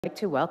I'd like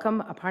to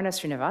welcome Aparna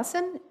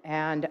Srinivasan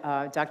and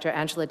Dr.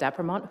 Angela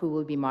Dapremont, who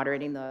will be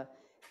moderating the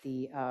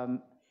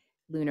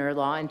Lunar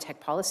Law and Tech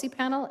Policy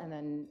panel, and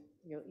then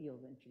you'll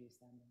introduce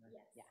them.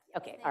 Yes. Yeah.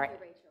 Okay. All right.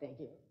 Thank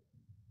you.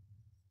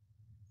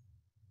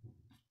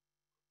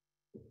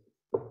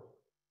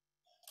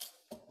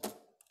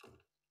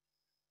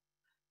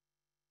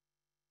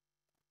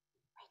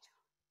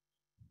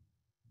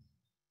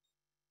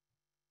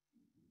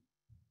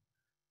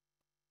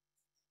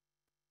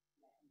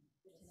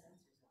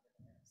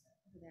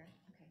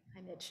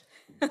 Hi, Mitch.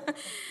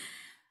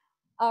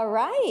 All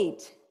right.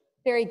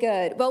 Very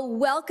good. Well,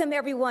 welcome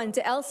everyone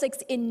to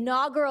LSIC's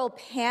inaugural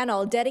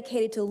panel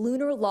dedicated to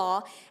lunar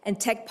law and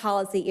tech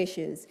policy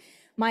issues.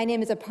 My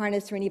name is Aparna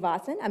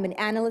Srinivasan. I'm an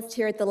analyst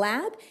here at the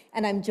lab,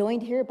 and I'm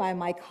joined here by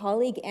my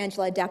colleague,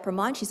 Angela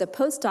Dapremont. She's a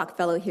postdoc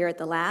fellow here at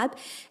the lab,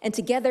 and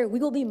together we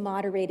will be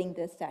moderating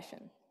this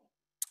session.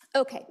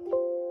 Okay,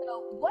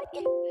 so what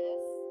is this?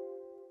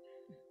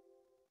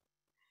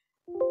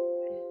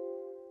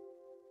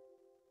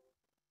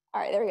 All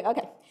right, there we go.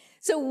 Okay.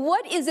 So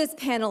what is this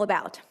panel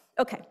about?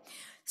 Okay.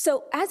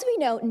 So as we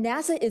know,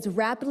 NASA is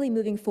rapidly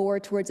moving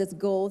forward towards its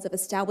goals of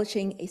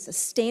establishing a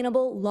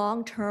sustainable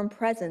long-term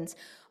presence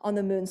on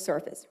the moon's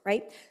surface,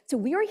 right? So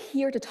we are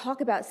here to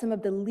talk about some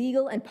of the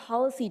legal and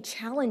policy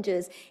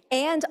challenges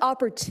and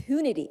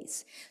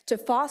opportunities to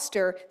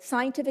foster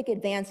scientific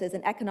advances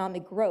and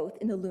economic growth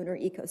in the lunar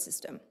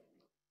ecosystem.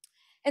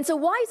 And so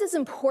why is this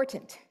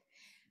important?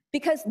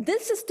 Because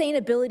this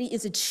sustainability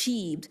is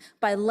achieved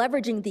by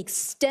leveraging the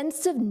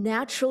extensive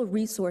natural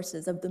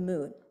resources of the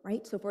moon,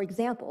 right? So for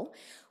example,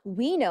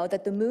 we know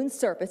that the moon's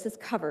surface is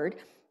covered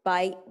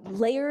by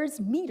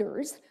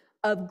meters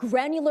of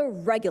granular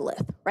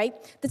regolith, right?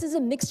 This is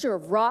a mixture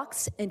of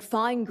rocks and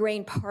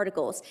fine-grained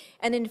particles.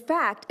 And in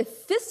fact, a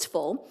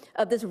fistful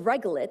of this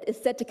regolith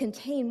is said to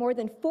contain more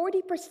than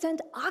 40%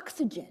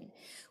 oxygen,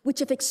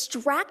 which if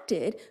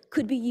extracted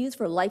could be used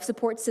for life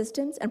support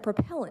systems and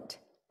propellant.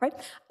 Right?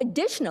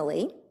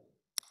 Additionally,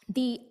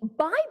 the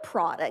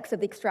byproducts of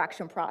the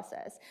extraction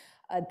process,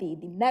 the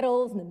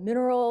metals and the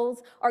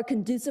minerals, are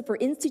conducive for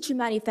in situ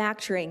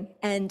manufacturing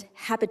and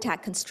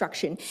habitat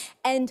construction.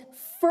 And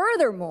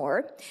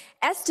furthermore,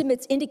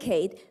 estimates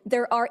indicate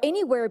there are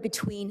anywhere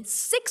between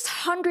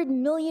 600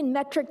 million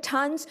metric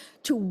tons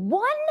to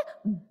 1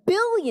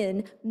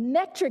 billion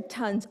metric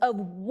tons of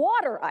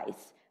water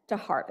ice to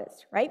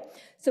harvest, right?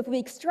 So if we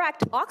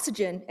extract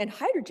oxygen and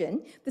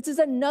hydrogen, this is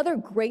another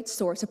great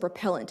source of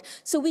propellant.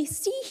 So we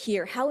see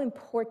here how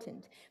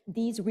important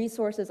these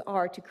resources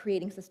are to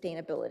creating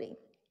sustainability.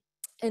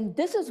 And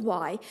this is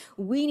why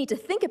we need to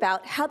think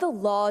about how the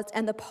laws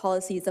and the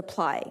policies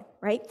apply,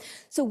 right?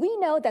 So we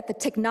know that the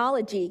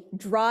technology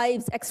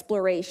drives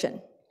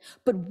exploration,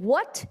 but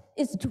what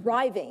is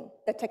driving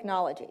the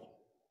technology?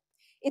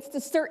 It's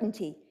the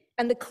certainty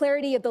and the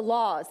clarity of the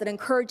laws that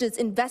encourages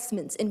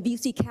investments in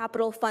VC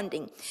capital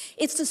funding.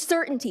 It's the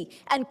certainty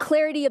and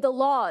clarity of the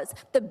laws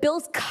that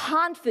builds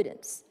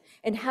confidence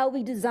in how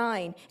we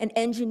design and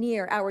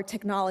engineer our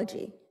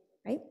technology,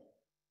 right?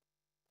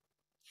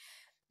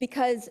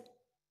 Because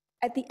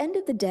at the end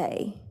of the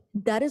day,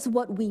 that is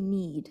what we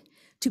need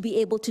to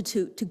be able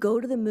to go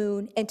to the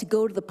moon and to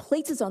go to the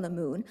places on the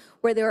moon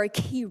where there are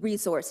key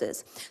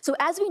resources. So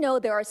as we know,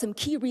 there are some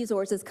key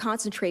resources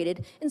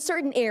concentrated in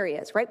certain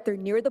areas, right? They're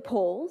near the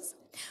poles,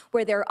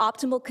 where there are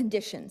optimal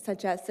conditions,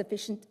 such as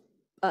sufficient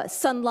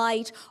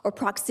sunlight or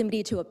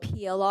proximity to a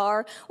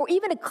PLR, or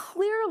even a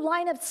clear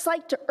line of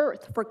sight to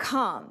Earth for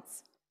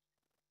comms,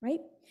 right?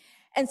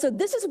 And so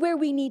this is where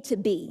we need to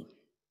be.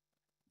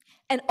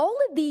 And all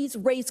of these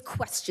raise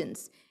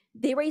questions.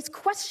 They raise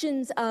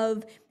questions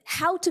of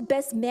how to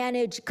best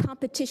manage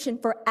competition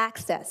for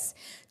access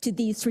to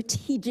these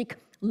strategic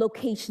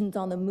locations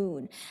on the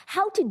moon,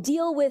 how to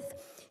deal with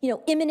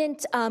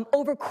imminent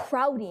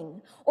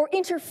overcrowding or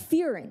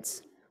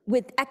interference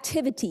with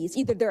activities,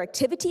 either their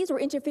activities or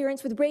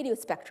interference with radio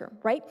spectrum,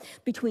 right,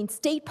 between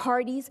state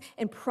parties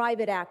and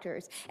private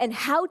actors, and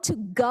how to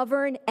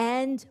govern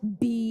and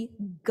be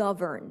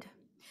governed.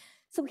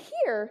 So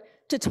here,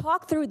 to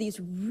talk through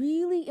these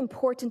really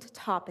important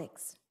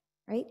topics,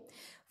 right,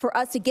 for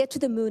us to get to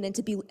the moon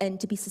and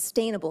to be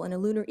sustainable in a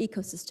lunar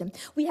ecosystem,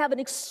 we have an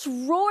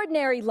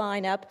extraordinary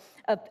lineup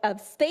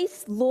of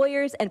space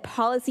lawyers and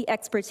policy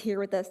experts here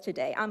with us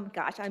today.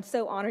 I'm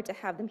so honored to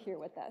have them here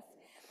with us.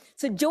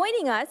 So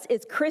joining us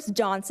is Chris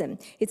Johnson.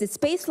 He's a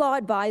space law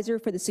advisor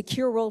for the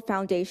Secure World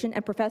Foundation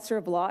and professor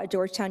of law at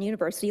Georgetown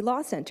University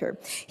Law Center.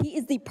 He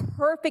is the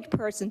perfect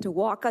person to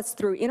walk us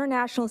through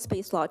international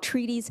space law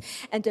treaties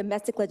and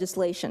domestic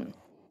legislation.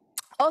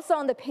 Also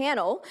on the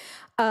panel,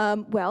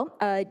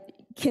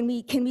 can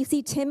we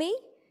see Timmy?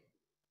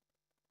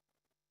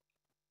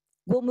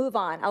 We'll move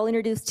on. I'll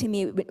introduce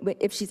Timmy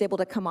if she's able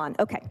to come on.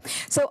 Okay.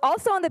 So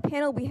also on the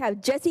panel, we have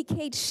Jessy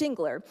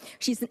Schingler.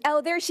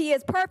 There she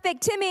is.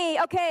 Perfect. Timmy.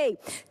 Okay.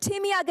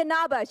 Timmy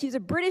Aganaba. She's a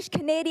British,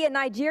 Canadian,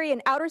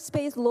 Nigerian outer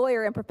space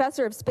lawyer and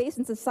professor of space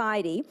and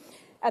society.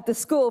 at the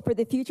School for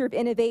the Future of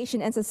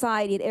Innovation and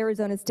Society at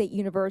Arizona State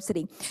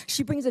University.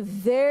 She brings a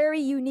very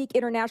unique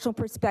international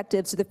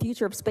perspective to the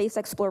future of space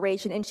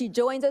exploration, and she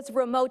joins us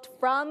remote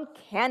from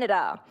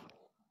Canada.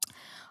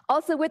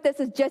 Also with us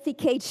is Jessy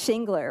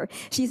Schingler.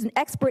 She's an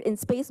expert in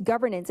space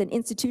governance and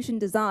institution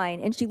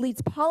design, and she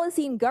leads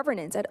policy and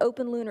governance at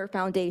Open Lunar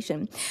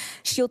Foundation.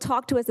 She'll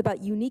talk to us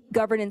about unique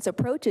governance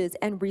approaches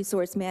and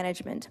resource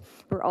management.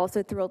 We're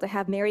also thrilled to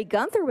have Mary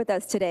Guenther with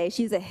us today.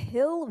 She's a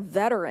Hill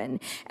veteran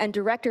and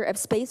director of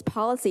space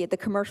policy at the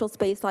Commercial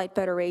Spaceflight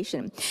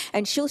Federation.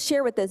 And she'll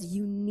share with us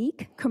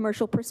unique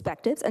commercial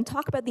perspectives and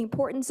talk about the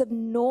importance of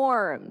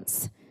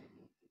norms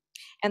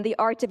and the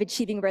art of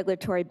achieving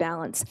regulatory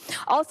balance.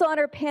 Also on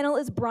our panel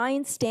is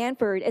Brian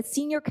Stanford, a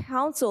senior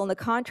counsel in the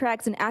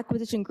Contracts and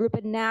Acquisition Group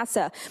at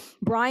NASA.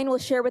 Brian will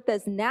share with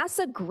us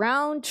NASA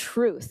ground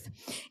truth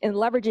in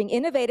leveraging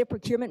innovative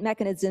procurement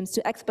mechanisms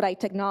to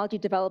expedite technology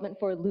development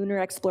for lunar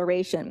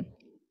exploration.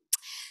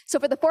 So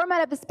for the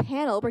format of this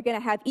panel, we're going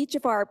to have each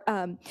of our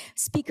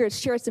speakers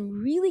share some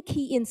really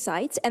key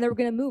insights, and then we're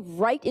going to move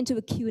right into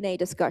a Q&A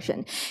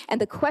discussion. And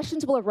the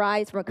questions will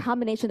arise from a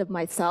combination of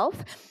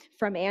myself,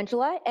 from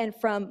Angela, and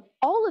from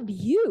all of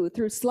you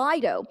through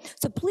Slido.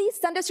 So please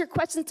send us your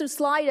questions through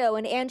Slido,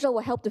 and Angela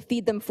will help to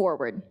feed them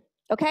forward.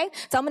 Okay?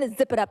 So I'm going to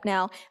zip it up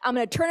now. I'm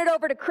going to turn it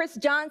over to Chris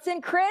Johnson.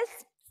 Chris,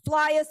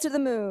 fly us to the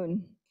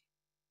moon.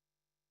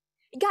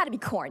 You got to be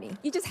corny.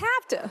 You just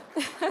have to.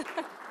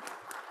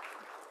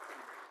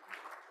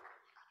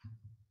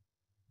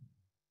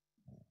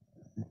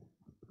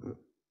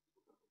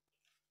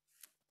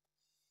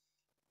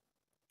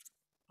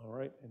 All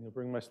right, and you'll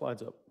bring my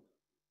slides up.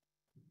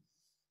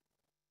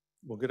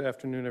 Well, good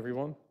afternoon,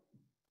 everyone.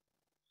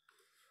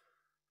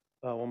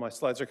 Well, my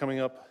slides are coming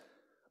up.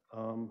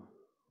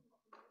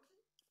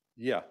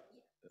 Yeah.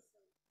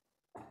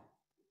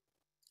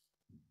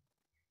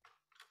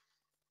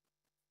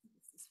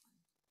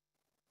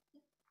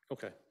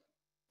 Okay.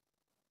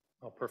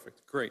 Oh,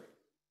 perfect. Great.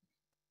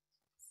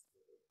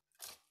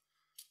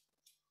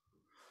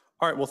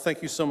 All right, well,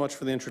 thank you so much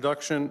for the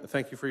introduction.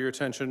 Thank you for your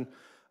attention.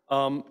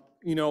 You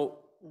know,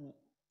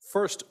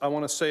 first, I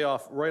want to say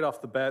right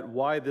off the bat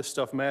why this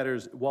stuff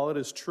matters. While it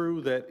is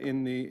true that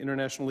in the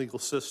international legal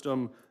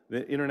system,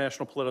 the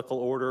international political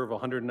order of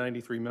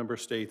 193 member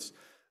states,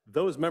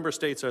 those member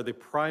states are the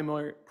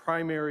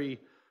primary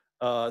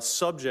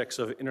subjects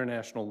of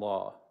international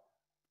law,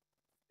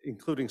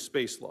 including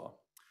space law.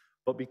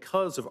 But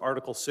because of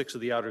Article 6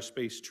 of the Outer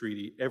Space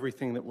Treaty,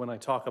 everything that when I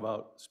talk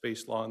about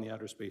space law and the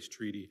Outer Space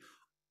Treaty,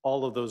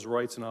 all of those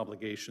rights and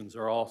obligations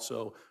are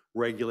also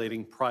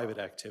regulating private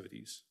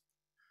activities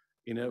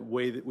in a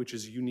way which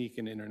is unique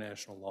in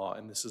international law.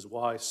 And this is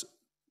why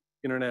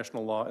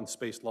international law and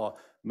space law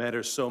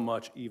matters so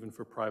much even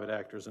for private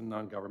actors and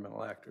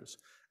non-governmental actors,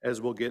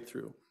 as we'll get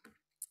through.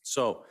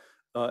 So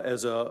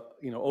as a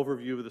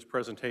overview of this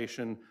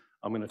presentation,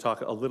 I'm going to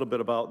talk a little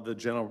bit about the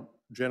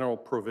general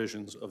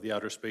provisions of the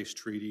Outer Space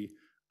Treaty.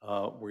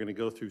 We're going to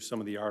go through some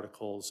of the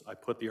articles. I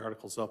put the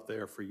articles up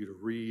there for you to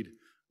read.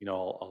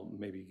 I'll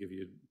maybe give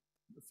you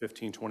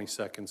 15, 20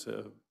 seconds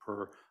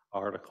per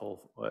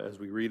article as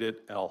we read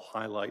it. I'll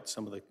highlight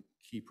some of the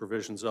key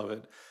provisions of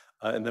it.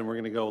 And then we're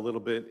going to go a little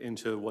bit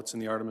into what's in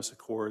the Artemis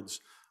Accords,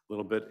 a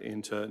little bit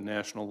into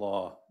national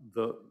law.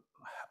 The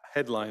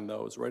headline,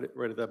 though, is right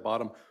at that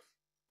bottom.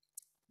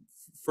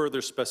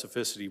 Further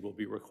specificity will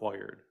be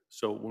required.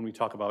 So when we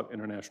talk about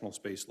international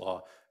space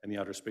law and the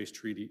Outer Space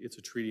Treaty, it's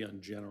a treaty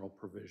on general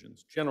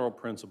provisions, general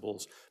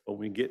principles, but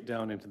when we get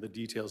down into the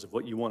details of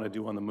what you want to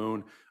do on the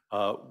moon,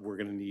 we're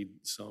going to need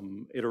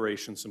some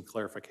iteration, some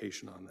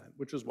clarification on that,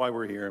 which is why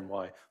we're here and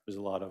why there's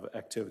a lot of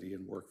activity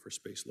and work for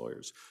space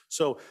lawyers.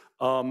 So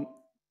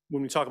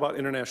when we talk about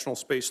international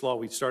space law,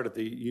 we start at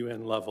the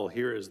UN level.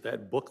 Here is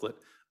that booklet,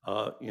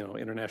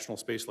 international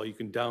space law. You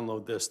can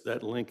download this.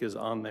 That link is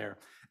on there.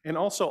 And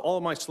also, all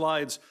of my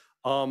slides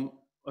are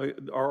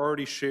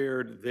already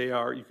shared.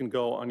 You can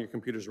go on your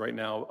computers right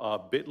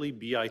now,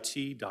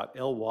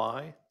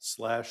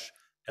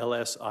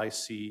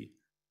 bit.ly/LSIC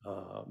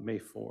May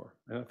 4.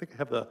 And I think I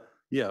have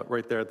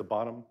right there at the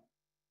bottom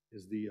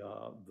is the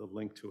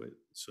link to it.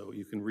 So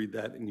you can read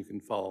that and you can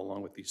follow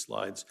along with these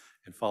slides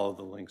and follow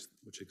the links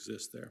which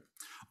exist there.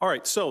 All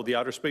right, so the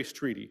Outer Space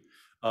Treaty.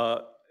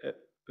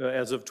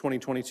 As of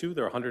 2022,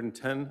 there are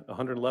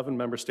 111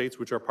 member states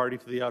which are party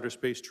to the Outer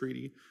Space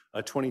Treaty.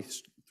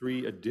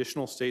 23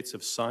 additional states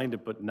have signed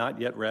it but not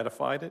yet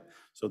ratified it.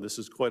 So this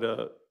is quite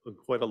a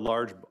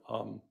large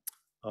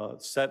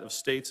set of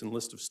states and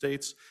list of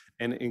states,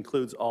 and it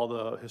includes all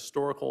the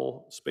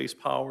historical space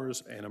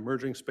powers and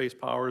emerging space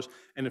powers.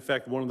 And in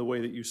fact, one of the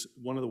ways that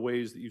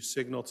you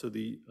signal to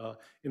the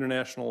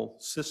international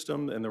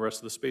system and the rest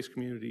of the space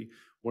community,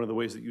 one of the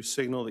ways that you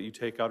signal that you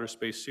take outer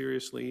space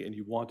seriously and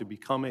you want to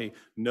become a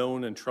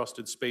known and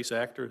trusted space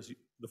actor is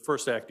the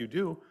first act you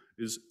do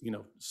is,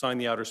 sign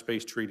the Outer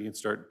Space Treaty and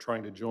start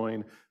trying to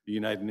join the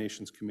United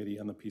Nations Committee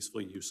on the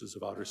Peaceful Uses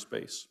of Outer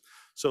Space.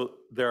 So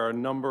there are a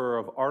number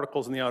of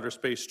articles in the Outer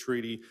Space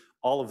Treaty.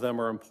 All of them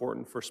are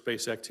important for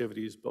space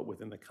activities, but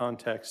within the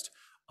context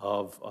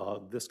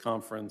of this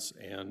conference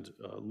and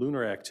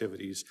lunar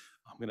activities,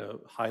 I'm going to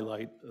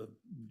highlight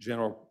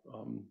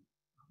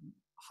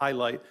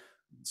highlight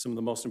some of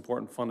the most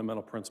important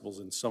fundamental principles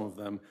in some of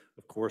them.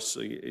 Of course,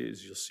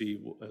 as you'll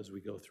see as we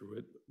go through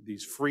it,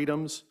 these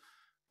freedoms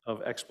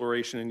of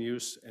exploration and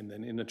use, and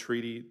then in the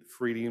treaty,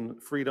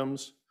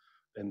 freedoms,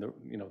 and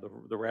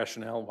the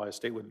rationale why a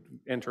state would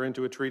enter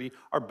into a treaty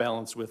are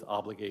balanced with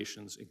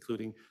obligations,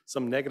 including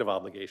some negative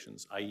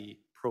obligations, i.e.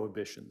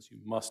 prohibitions. You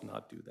must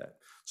not do that.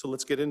 So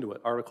let's get into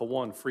it. Article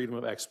 1, freedom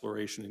of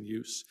exploration and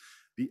use.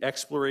 The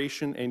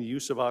exploration and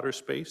use of outer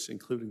space,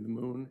 including the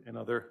moon and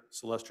other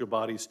celestial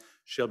bodies,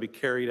 shall be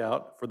carried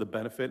out for the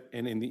benefit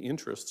and in the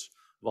interests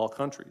of all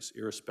countries,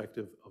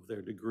 irrespective of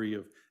their degree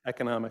of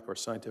economic or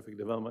scientific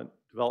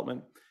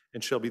development,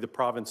 and shall be the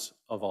province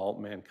of all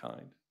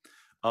mankind.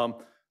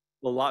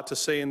 A lot to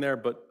say in there,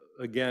 but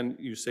again,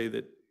 you say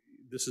that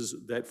this is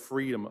that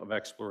freedom of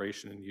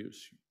exploration and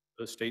use.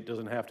 The state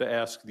doesn't have to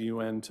ask the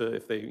UN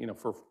if they,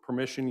 for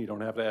permission. You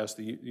don't have to ask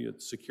the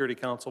Security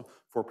Council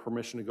for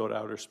permission to go to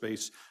outer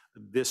space.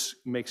 This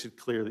makes it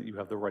clear that you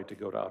have the right to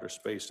go to outer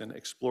space and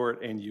explore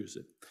it and use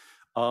it.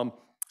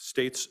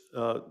 States,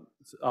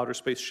 outer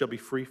space shall be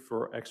free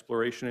for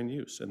exploration and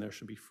use, and there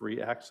should be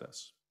free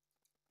access.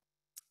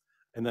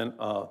 And then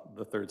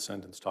the third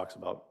sentence talks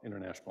about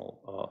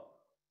international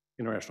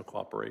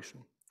cooperation.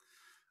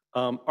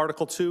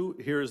 Article 2,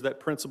 here is that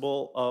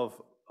principle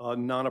of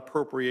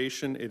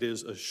non-appropriation. It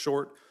is a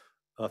short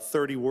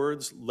 30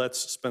 words. Let's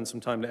spend some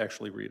time to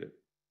actually read it.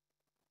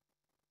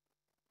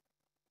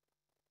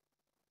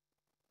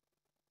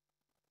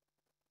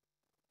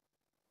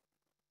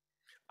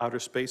 Outer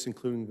space,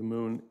 including the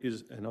moon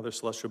and other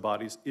celestial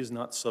bodies, is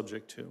not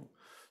subject to.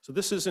 So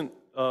this isn't,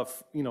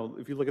 if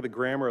you look at the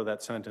grammar of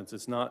that sentence,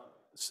 it's not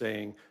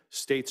saying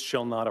states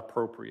shall not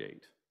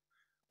appropriate.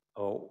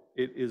 Oh,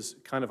 it is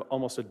kind of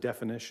almost a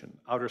definition.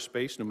 Outer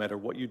space, no matter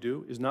what you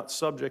do, is not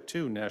subject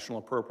to national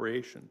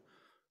appropriation.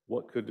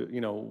 What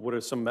are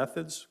some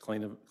methods?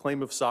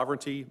 Claim of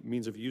sovereignty,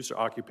 means of use or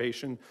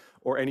occupation,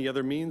 or any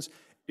other means.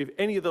 If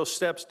any of those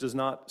steps does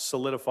not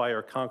solidify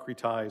or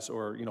concretize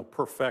or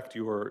perfect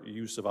your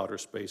use of outer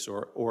space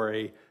or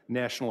a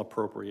national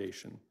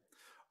appropriation.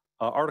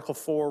 Article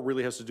 4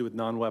 really has to do with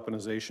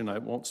non-weaponization. I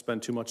won't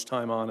spend too much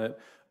time on it.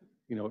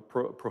 It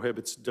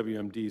prohibits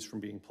WMDs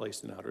from being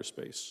placed in outer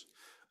space.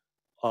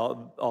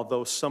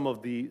 Although some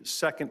of the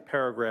second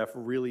paragraph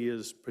really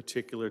is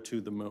particular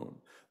to the moon.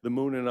 The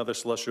moon and other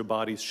celestial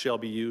bodies shall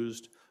be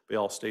used by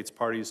all states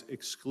parties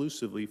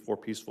exclusively for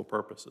peaceful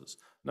purposes.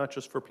 Not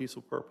just for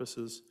peaceful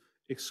purposes,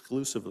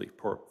 exclusively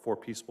for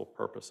peaceful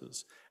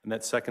purposes. And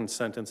that second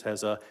sentence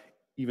has a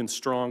even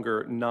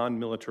stronger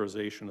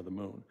non-militarization of the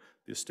moon.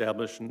 The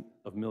establishment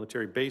of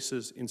military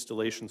bases,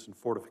 installations, and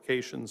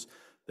fortifications,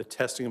 the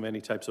testing of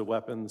any types of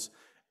weapons,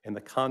 and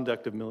the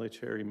conduct of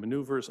military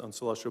maneuvers on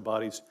celestial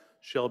bodies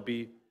shall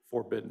be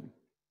forbidden.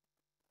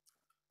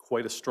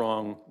 Quite a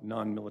strong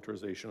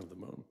non-militarization of the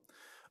moon.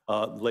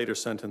 Later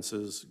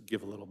sentences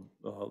give a little,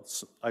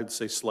 I'd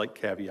say, slight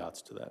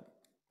caveats to that.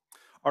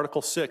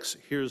 Article 6,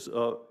 here's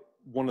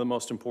one of the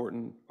most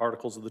important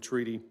articles of the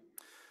treaty.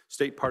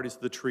 State parties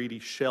to the treaty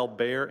shall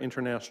bear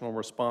international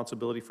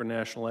responsibility for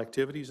national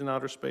activities in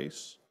outer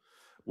space,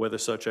 whether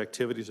such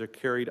activities are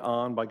carried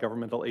on by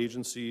governmental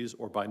agencies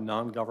or by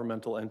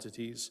non-governmental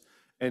entities,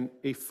 and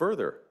a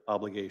further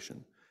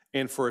obligation,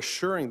 and for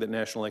assuring that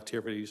national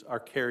activities are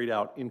carried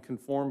out in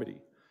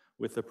conformity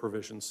with the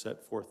provisions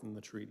set forth in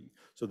the treaty.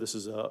 So this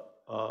is a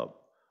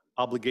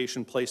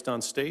obligation placed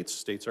on states.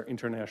 States are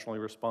internationally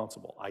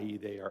responsible, i.e.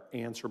 they are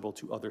answerable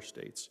to other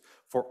states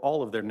for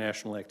all of their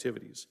national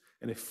activities,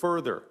 and a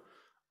further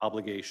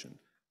obligation,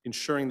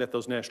 ensuring that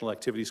those national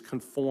activities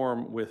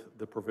conform with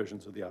the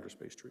provisions of the Outer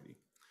Space Treaty.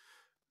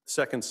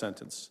 Second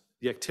sentence,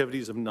 the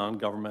activities of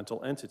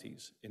non-governmental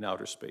entities in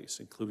outer space,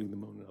 including the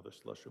moon and other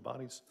celestial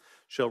bodies,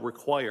 shall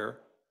require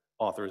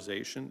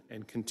authorization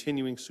and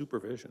continuing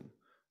supervision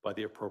by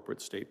the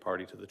appropriate state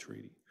party to the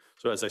treaty.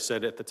 So as I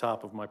said at the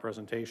top of my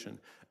presentation,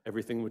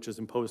 everything which is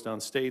imposed on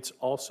states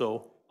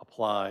also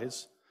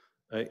applies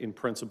in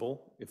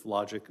principle, if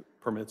logic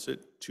permits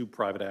it, to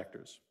private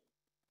actors.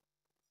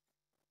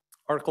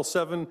 Article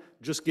 7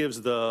 just gives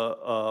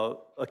an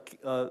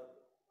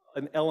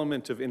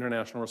element of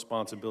international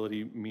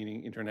responsibility,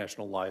 meaning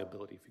international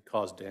liability if you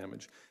cause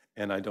damage.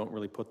 And I don't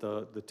really put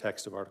the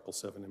text of Article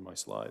 7 in my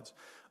slides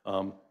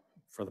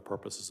for the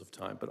purposes of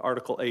time. But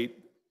Article 8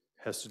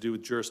 has to do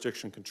with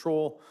jurisdiction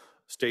control.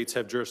 States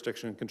have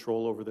jurisdiction and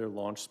control over their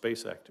launch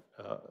space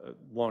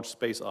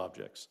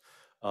objects.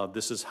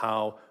 This is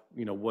how,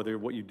 whether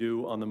what you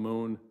do on the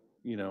moon,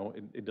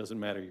 it doesn't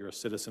matter. You're a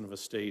citizen of a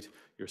state.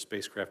 Your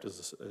spacecraft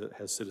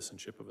has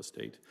citizenship of a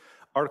state.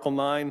 Article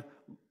 9,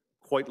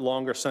 quite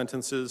longer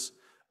sentences,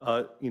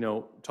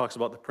 talks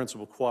about the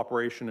principle of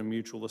cooperation and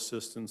mutual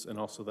assistance, and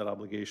also that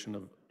obligation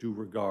of due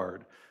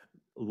regard.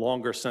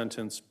 Longer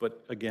sentence,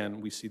 but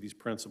again, we see these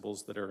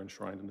principles that are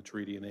enshrined in the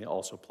treaty, and they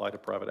also apply to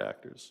private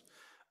actors.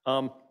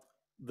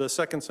 The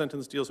second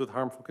sentence deals with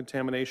harmful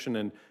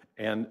contamination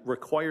and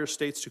requires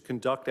states to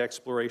conduct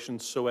exploration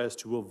so as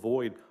to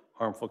avoid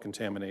harmful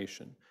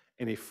contamination.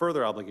 And a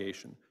further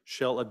obligation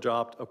shall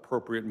adopt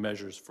appropriate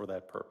measures for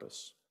that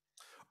purpose.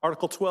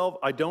 Article 12,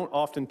 I don't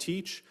often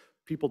teach,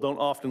 people don't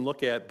often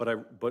look at,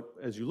 but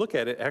as you look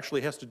at it,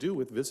 actually has to do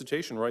with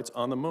visitation rights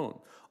on the moon.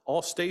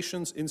 All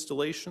stations,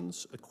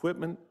 installations,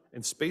 equipment,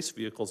 and space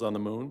vehicles on the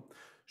moon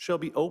shall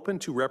be open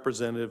to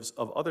representatives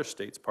of other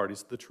states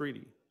parties to the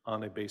treaty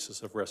on a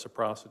basis of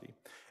reciprocity.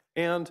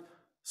 And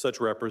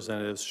such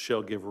representatives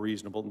shall give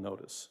reasonable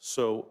notice.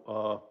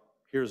 So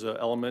here's an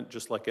element,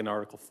 just like in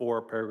Article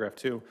 4, paragraph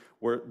 2,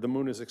 where the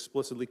moon is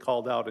explicitly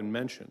called out and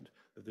mentioned.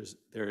 That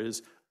there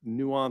is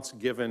nuance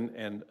given,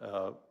 and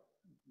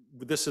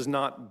this has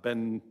not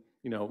been,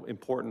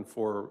 important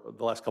for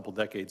the last couple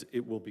decades.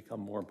 It will become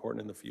more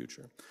important in the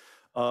future.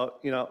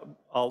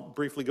 I'll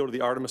briefly go to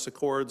the Artemis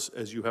Accords.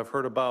 As you have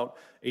heard about,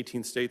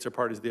 18 states are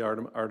parties to the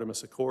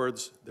Artemis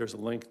Accords. There's a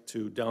link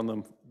to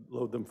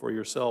download them for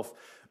yourself.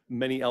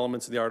 Many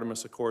elements of the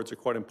Artemis Accords are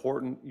quite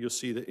important. You'll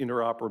see the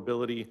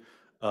interoperability,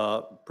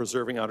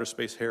 preserving outer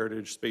space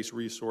heritage, space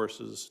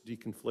resources,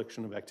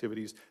 deconfliction of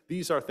activities.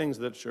 These are things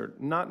that are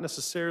not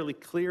necessarily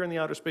clear in the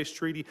Outer Space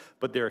Treaty,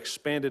 but they're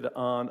expanded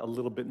on a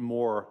little bit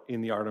more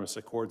in the Artemis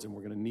Accords, and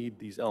we're going to need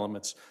these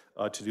elements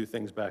to do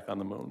things back on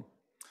the moon.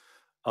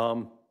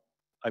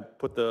 I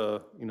put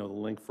the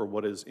link for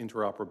what is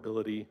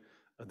interoperability.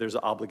 There's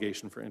an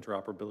obligation for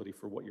interoperability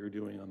for what you're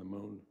doing on the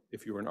moon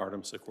if you're an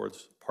Artemis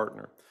Accords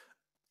partner.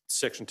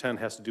 Section 10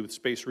 has to do with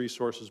space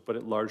resources, but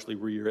it largely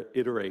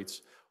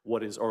reiterates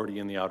what is already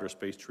in the Outer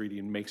Space Treaty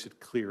and makes it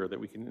clear that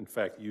we can, in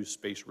fact, use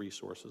space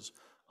resources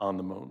on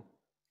the moon.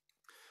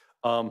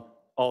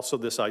 Also,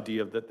 this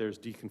idea that there's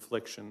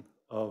deconfliction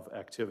of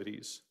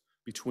activities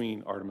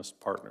between Artemis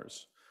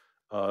partners.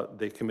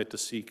 They commit to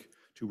seek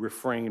to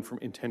refrain from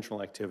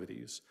intentional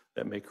activities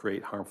that may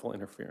create harmful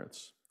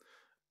interference,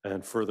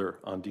 and further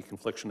on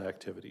deconfliction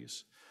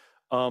activities.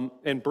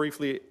 And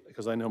briefly,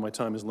 because I know my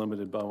time is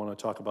limited, but I want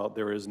to talk about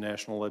there is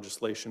national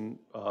legislation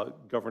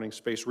governing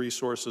space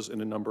resources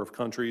in a number of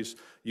countries,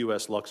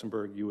 US,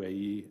 Luxembourg,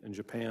 UAE, and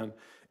Japan.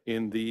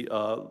 In the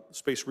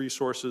space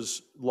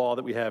resources law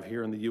that we have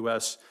here in the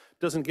US,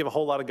 doesn't give a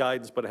whole lot of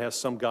guidance, but it has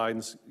some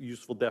guidance,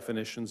 useful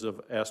definitions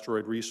of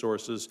asteroid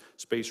resources,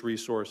 space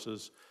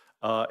resources,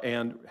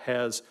 and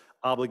has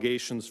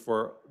obligations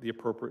for the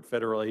appropriate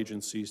federal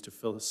agencies to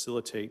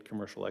facilitate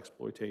commercial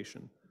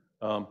exploitation.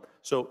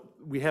 So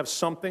we have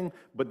something,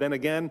 but then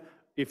again,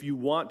 if you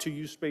want to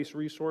use space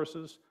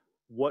resources,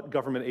 what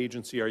government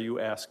agency are you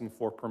asking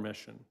for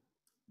permission?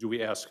 Do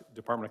we ask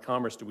Department of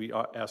Commerce? Do we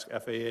ask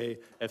FAA,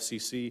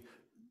 FCC?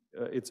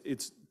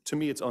 To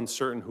me, it's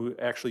uncertain who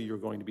actually you're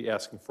going to be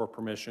asking for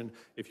permission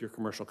if your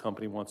commercial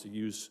company wants to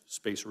use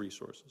space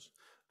resources.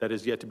 That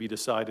is yet to be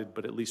decided,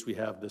 but at least we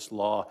have this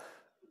law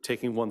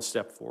taking one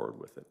step forward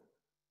with it.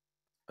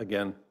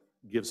 Again,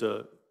 gives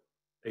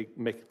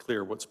make it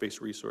clear what space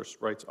resource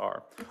rights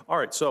are. All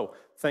right, so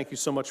thank you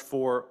so much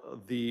for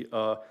the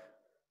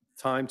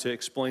time to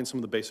explain some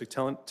of the basic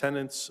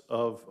tenets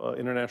of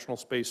international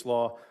space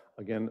law.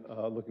 Again,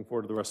 looking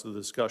forward to the rest of the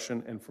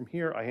discussion. And from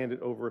here, I hand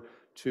it over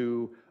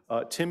to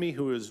Timmy,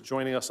 who is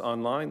joining us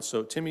online.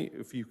 So Timmy,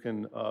 if you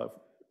can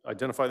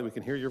identify that we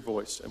can hear your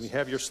voice, and we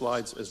have your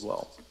slides as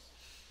well.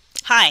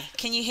 Hi,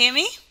 can you hear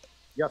me?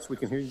 Yes, we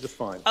can hear you just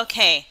fine.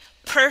 Okay,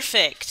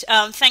 perfect.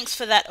 Thanks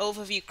for that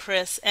overview,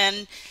 Chris.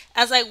 And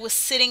as I was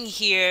sitting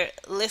here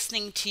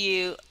listening to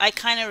you, I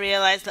kind of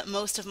realized that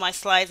most of my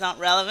slides aren't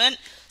relevant.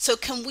 So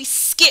can we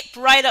skip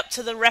right up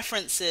to the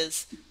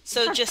references?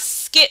 So just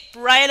skip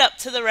right up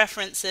to the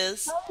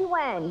references. Tell me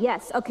when.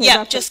 Yes. Okay.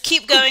 Yeah, just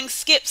keep going.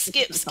 Skip,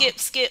 skip, skip,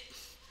 skip,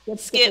 skip,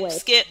 skip,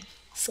 skip,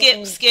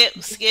 skip,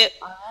 skip,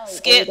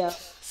 skip,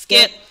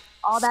 skip,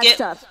 all that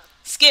stuff.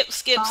 Skip,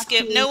 skip,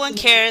 skip. No one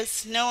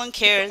cares. No one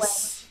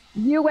cares.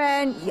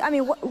 UN, I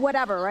mean,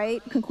 whatever,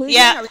 right? Conclusion?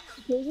 Yeah.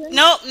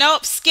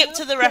 Nope. Skip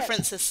to the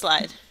references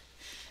slide.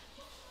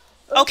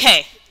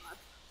 Okay.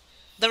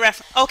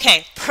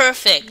 Okay,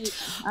 perfect.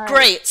 Right.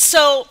 Great.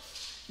 So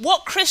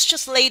what Chris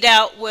just laid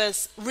out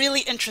was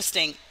really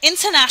interesting.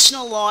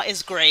 International law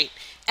is great.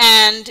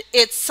 And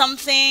it's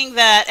something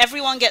that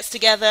everyone gets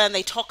together and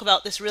they talk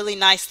about this really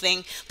nice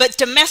thing. But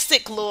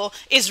domestic law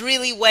is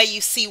really where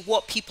you see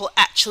what people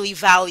actually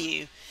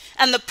value.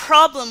 And the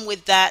problem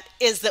with that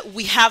is that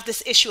we have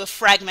this issue of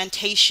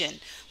fragmentation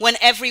when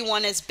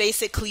everyone is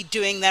basically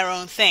doing their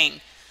own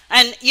thing.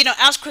 And,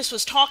 as Chris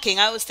was talking,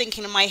 I was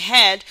thinking in my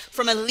head,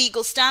 from a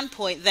legal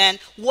standpoint then,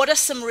 what are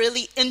some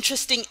really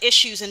interesting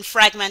issues in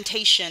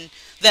fragmentation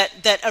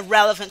that are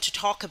relevant to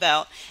talk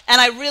about? And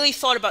I really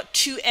thought about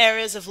two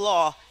areas of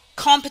law: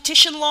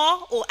 competition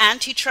law, or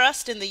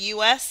antitrust in the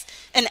US,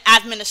 and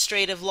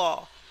administrative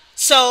law.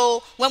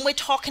 So when we're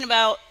talking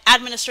about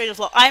administrative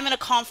law, I'm in a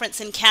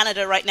conference in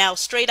Canada right now.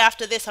 Straight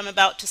after this, I'm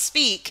about to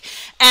speak.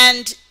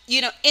 And,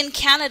 in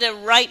Canada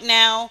right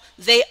now,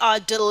 they are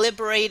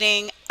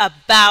deliberating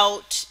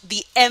about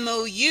the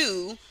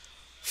MOU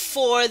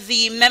for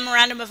the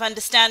Memorandum of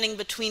Understanding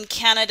between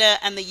Canada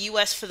and the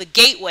US for the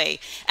Gateway.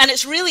 And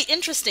it's really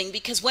interesting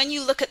because when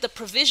you look at the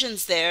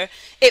provisions there,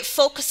 it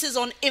focuses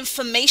on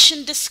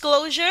information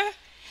disclosure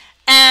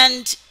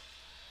and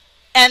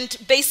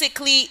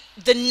basically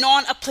the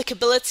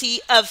non-applicability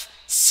of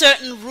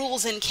certain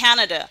rules in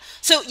Canada.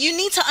 So you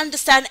need to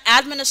understand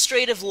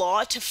administrative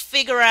law to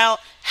figure out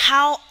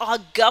how are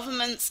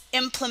governments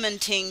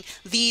implementing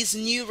these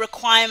new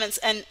requirements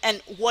and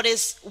what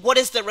is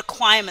the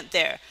requirement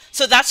there.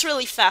 So that's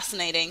really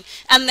fascinating.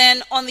 And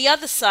then on the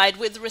other side,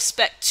 with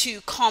respect to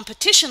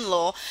competition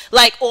law,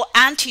 or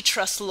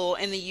antitrust law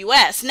in the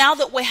US, now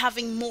that we're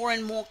having more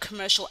and more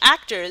commercial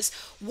actors,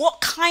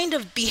 what kind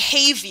of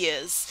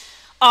behaviors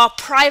are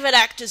private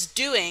actors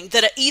doing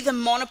that are either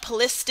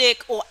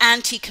monopolistic or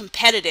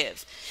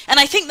anti-competitive? And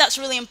I think that's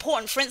really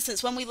important. For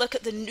instance, when we look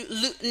at the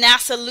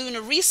NASA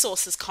Lunar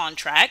Resources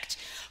contract,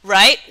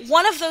 right?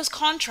 One of those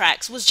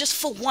contracts was just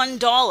for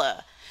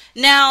 $1.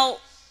 Now,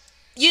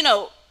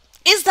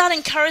 is that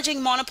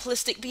encouraging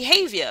monopolistic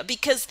behavior?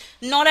 Because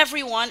not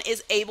everyone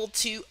is able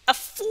to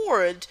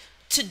afford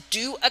to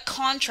do a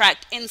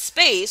contract in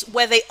space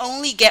where they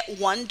only get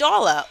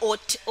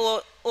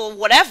 $1 or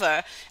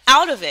whatever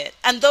out of it.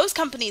 And those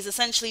companies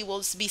essentially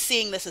will be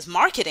seeing this as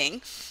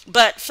marketing.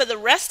 But for the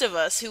rest of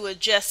us who are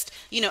just,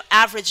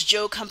 average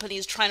Joe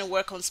companies trying to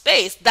work on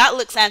space, that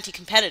looks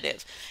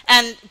anti-competitive.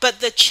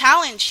 But the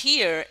challenge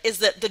here is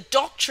that the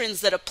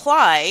doctrines that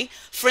apply,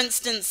 for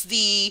instance,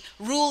 the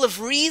rule of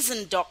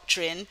reason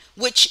doctrine,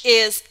 which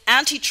is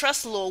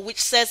antitrust law,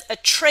 which says a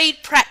trade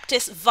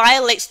practice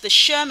violates the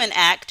Sherman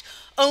Act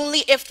only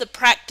if the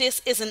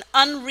practice is an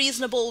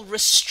unreasonable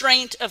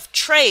restraint of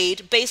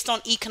trade based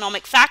on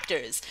economic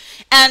factors.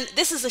 And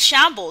this is a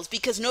shambles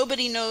because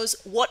nobody knows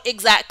what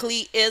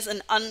exactly is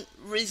an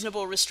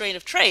unreasonable restraint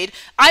of trade.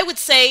 I would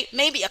say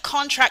maybe a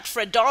contract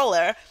for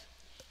 $1,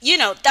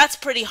 that's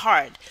pretty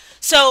hard.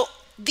 So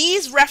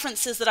these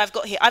references that I've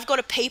got here, I've got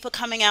a paper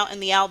coming out in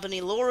the Albany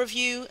Law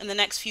Review in the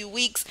next few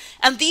weeks,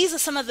 and these are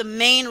some of the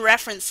main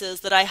references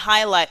that I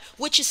highlight,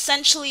 which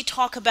essentially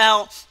talk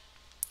about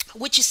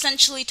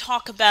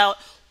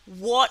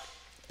what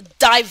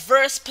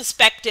diverse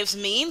perspectives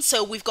mean.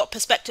 So we've got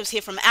perspectives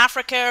here from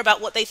Africa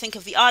about what they think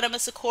of the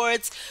Artemis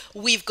Accords.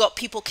 We've got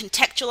people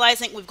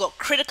contextualizing. We've got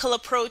critical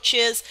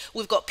approaches.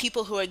 We've got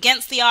people who are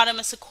against the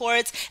Artemis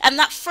Accords. And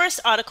that first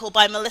article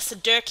by Melissa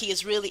Durkee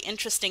is really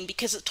interesting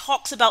because it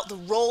talks about the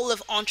role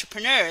of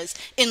entrepreneurs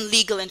in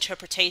legal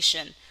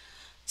interpretation.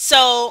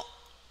 So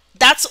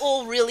that's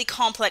all really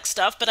complex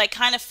stuff, but I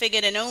kind of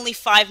figured in only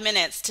 5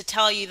 minutes to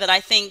tell you that I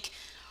think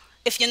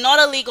if you're not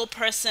a legal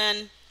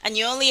person and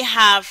you only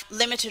have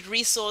limited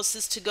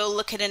resources to go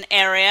look at an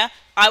area,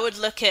 I would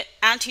look at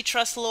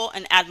antitrust law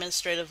and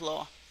administrative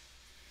law.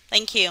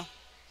 Thank you.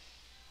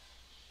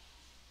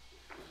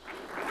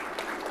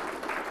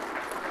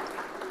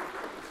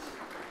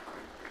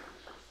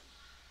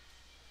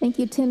 Thank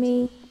you,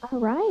 Timmy. All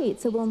right,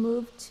 so we'll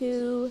move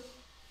to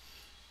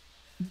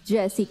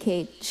Jessy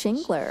Kate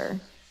Schingler.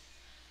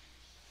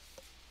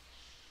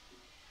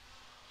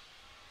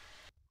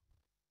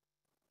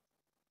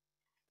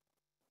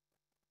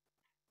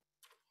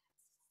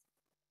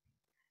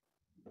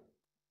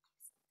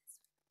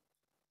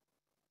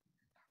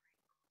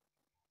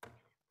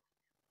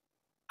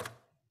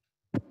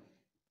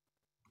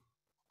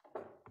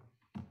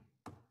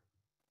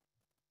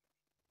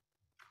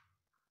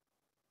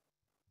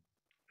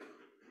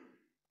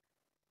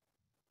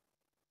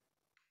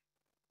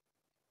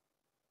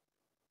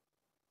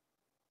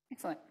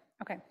 Excellent.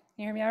 Okay, can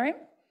you hear me all right?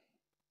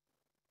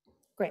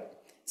 Great.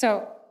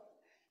 So,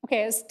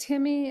 okay, as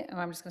Timmy,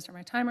 I'm just gonna start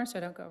my timer so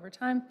I don't go over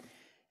time.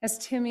 As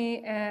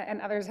Timmy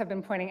and others have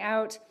been pointing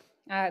out,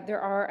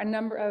 there are a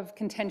number of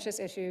contentious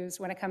issues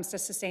when it comes to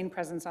sustained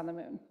presence on the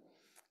moon.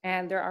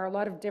 And there are a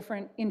lot of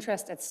different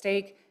interests at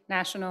stake: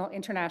 national,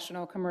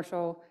 international,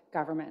 commercial,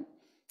 government.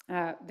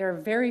 There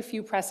are very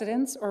few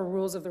precedents or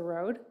rules of the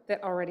road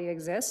that already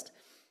exist.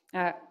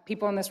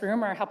 People in this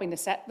room are helping to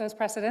set those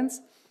precedents.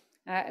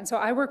 And so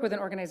I work with an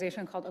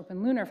organization called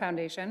Open Lunar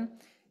Foundation,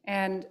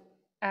 and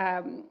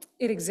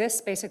it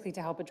exists basically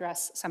to help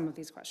address some of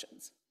these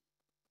questions.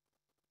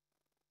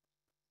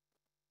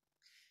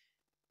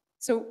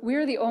 So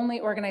we're the only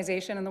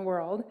organization in the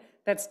world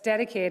that's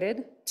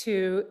dedicated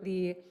to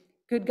the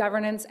good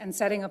governance and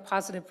setting of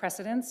positive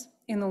precedents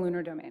in the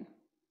lunar domain.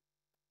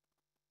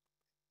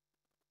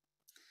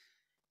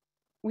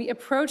 We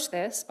approach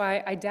this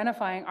by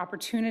identifying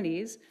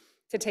opportunities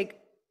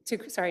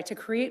to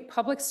create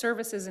public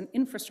services and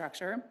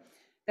infrastructure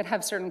that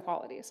have certain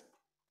qualities.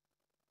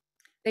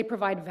 They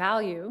provide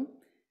value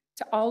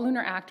to all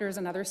lunar actors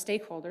and other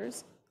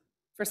stakeholders,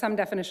 for some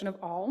definition of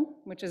all,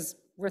 which is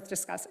worth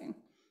discussing.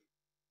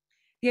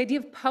 The idea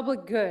of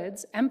public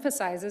goods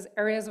emphasizes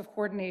areas of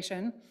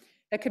coordination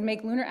that could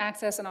make lunar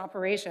access and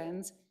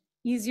operations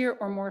easier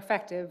or more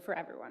effective for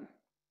everyone.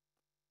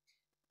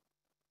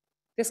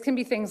 This can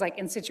be things like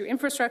in situ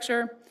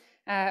infrastructure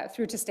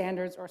through to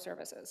standards or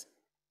services.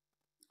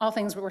 All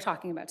things we're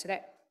talking about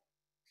today.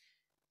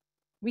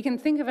 We can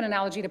think of an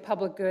analogy to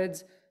public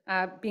goods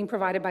being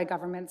provided by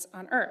governments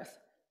on Earth.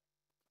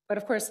 But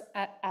of course,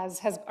 as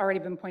has already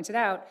been pointed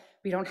out,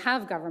 we don't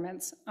have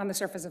governments on the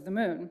surface of the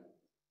moon.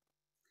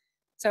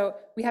 So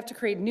we have to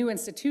create new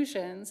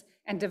institutions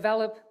and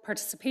develop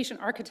participation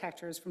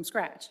architectures from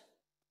scratch.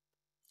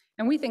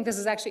 And we think this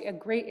is actually a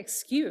great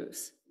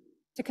excuse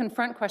to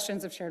confront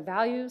questions of shared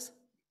values,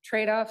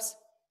 trade-offs,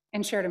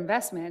 and shared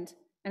investment,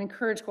 and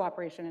encourage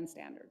cooperation and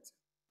standards.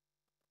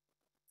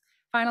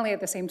 Finally, at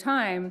the same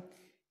time,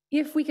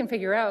 if we can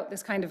figure out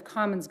this kind of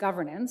commons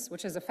governance,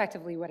 which is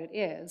effectively what it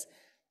is,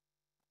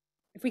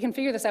 if we can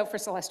figure this out for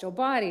celestial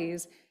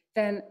bodies,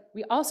 then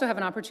we also have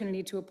an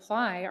opportunity to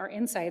apply our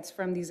insights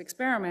from these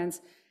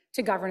experiments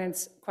to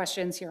governance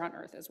questions here on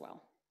Earth as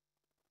well.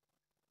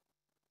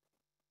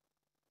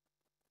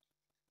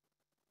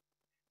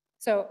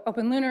 So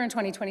Open Lunar in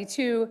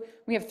 2022,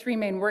 we have 3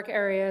 main work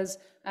areas.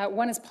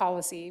 One is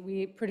policy.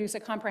 We produce a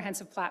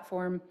comprehensive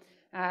platform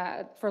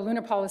for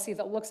lunar policy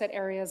that looks at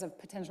areas of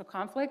potential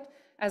conflict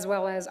as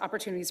well as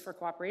opportunities for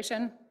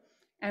cooperation.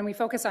 And we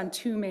focus on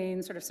 2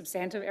 main sort of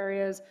substantive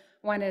areas.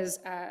 One is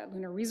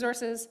lunar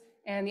resources,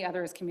 and the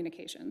other is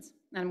communications.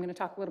 And I'm going to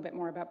talk a little bit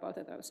more about both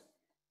of those.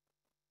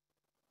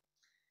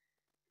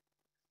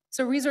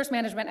 So resource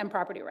management and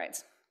property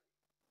rights.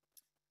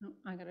 Oh,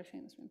 I got to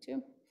change this one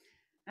too.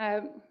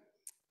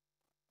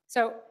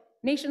 So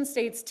nation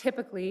states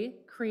typically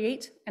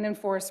create and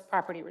enforce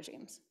property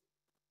regimes.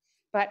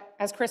 But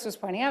as Chris was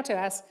pointing out to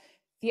us,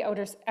 the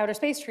Outer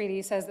Space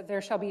Treaty says that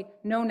there shall be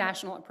no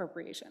national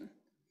appropriation.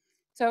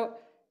 So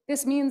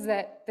this means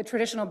that the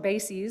traditional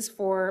bases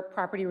for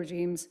property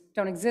regimes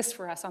don't exist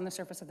for us on the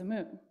surface of the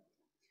moon.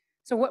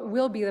 So what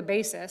will be the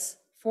basis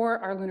for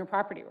our lunar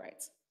property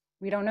rights?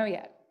 We don't know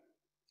yet.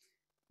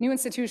 New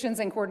institutions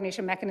and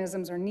coordination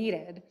mechanisms are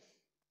needed,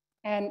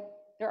 and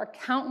there are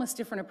countless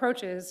different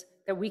approaches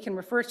that we can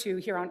refer to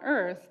here on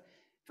Earth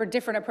for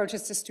different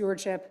approaches to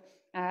stewardship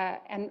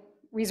and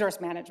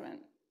resource management.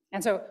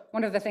 And so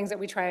one of the things that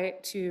we try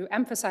to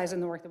emphasize in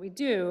the work that we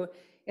do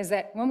is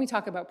that when we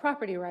talk about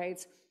property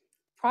rights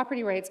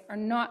are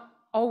not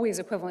always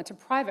equivalent to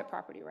private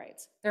property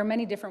rights. There are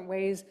many different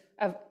ways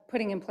of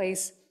putting in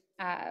place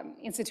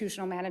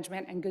institutional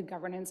management and good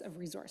governance of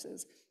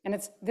resources. And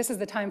this is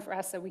the time for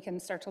us that we can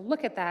start to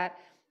look at that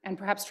and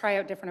perhaps try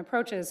out different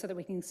approaches so that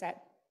we can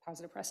set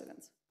positive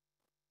precedents.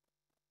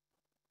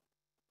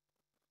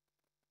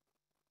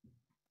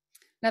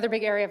 Another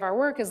big area of our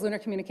work is lunar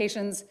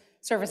communications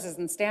services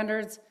and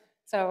standards.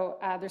 So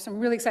there's some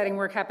really exciting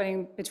work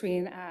happening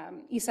between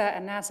ESA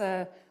and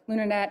NASA,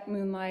 LunarNet,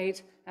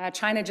 Moonlight.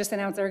 China just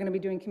announced they're going to be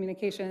doing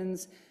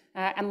communications,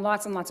 and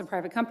lots of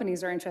private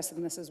companies are interested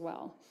in this as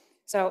well.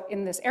 So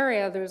in this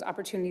area, there's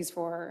opportunities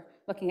for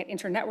looking at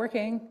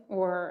internetworking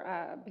or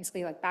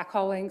basically like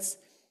backhaul links,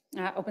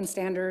 open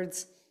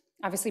standards.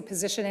 Obviously,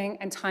 positioning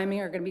and timing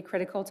are going to be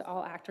critical to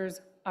all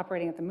actors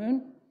operating at the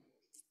moon.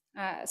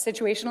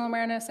 Situational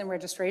awareness and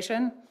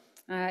registration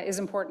is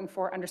important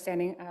for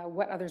understanding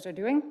what others are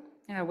doing,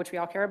 which we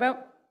all care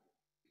about.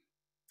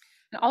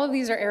 And all of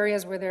these are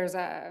areas where there's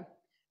a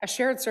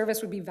shared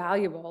service would be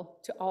valuable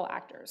to all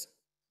actors,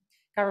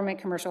 government,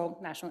 commercial,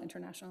 national,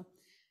 international.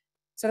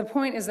 So the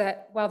point is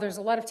that while there's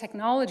a lot of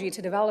technology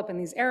to develop in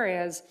these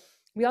areas,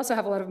 we also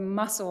have a lot of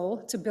muscle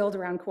to build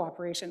around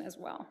cooperation as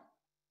well.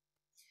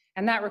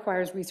 And that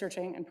requires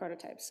researching and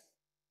prototypes.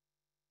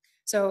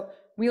 So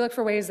we look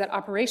for ways that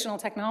operational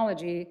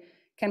technology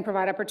can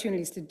provide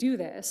opportunities to do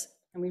this,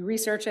 and we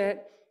research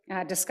it,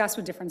 discuss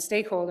with different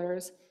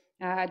stakeholders,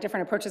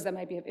 different approaches that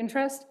might be of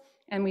interest,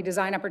 and we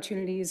design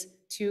opportunities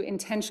to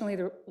intentionally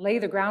lay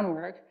the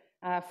groundwork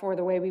for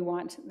the way we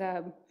want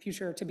the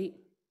future to be.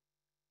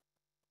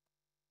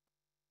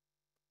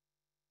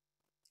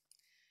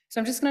 So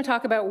I'm just going to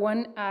talk about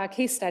one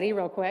case study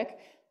real quick,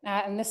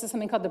 and this is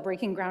something called the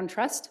Breaking Ground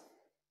Trust.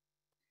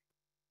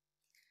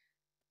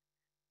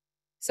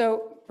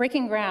 So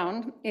Breaking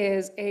Ground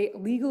is a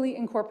legally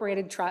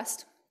incorporated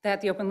trust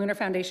that the Open Lunar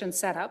Foundation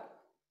set up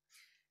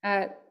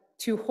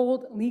to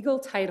hold legal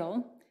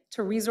title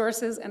to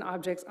resources and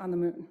objects on the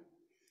moon.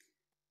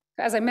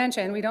 As I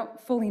mentioned, we don't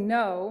fully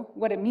know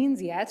what it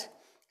means yet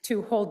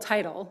to hold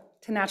title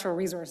to natural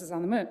resources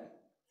on the moon.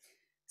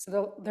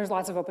 So there's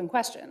lots of open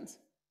questions.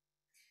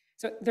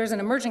 So there's an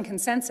emerging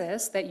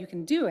consensus that you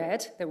can do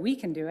it, that we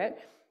can do it,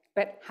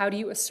 but how do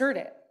you assert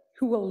it?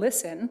 Who will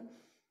listen?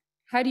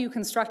 How do you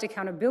construct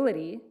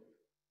accountability?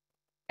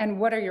 And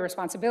what are your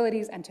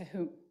responsibilities and to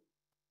whom?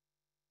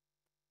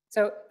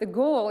 So the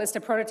goal is to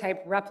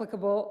prototype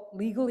replicable,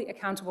 legally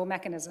accountable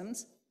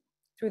mechanisms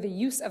through the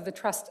use of the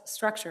trust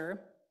structure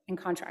in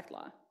contract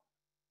law.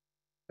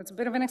 It's a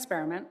bit of an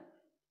experiment.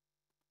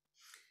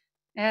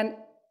 And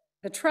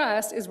the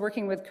trust is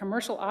working with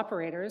commercial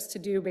operators to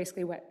do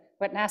basically what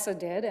NASA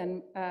did,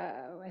 and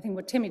I think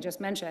what Timmy just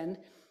mentioned,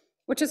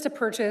 which is to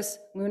purchase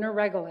lunar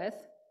regolith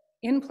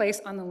in place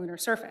on the lunar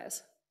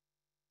surface.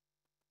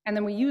 And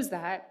then we use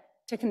that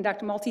to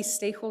conduct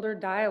multi-stakeholder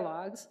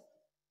dialogues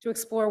to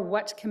explore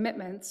what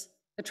commitments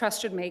the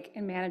trust should make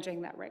in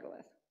managing that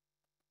regolith.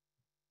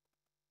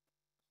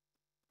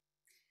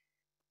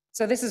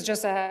 So this is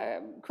just a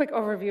quick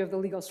overview of the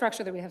legal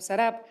structure that we have set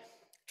up.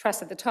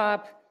 Trust at the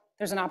top.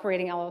 There's an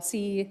operating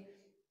LLC.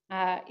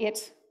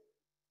 It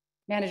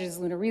manages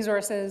lunar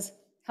resources,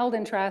 held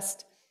in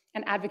trust,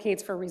 and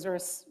advocates for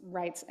resource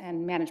rights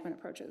and management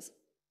approaches.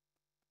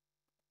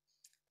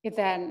 It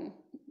then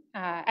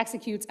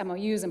executes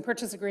MOUs and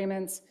purchase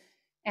agreements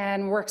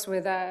and works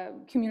with a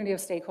community of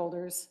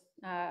stakeholders,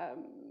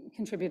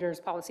 contributors,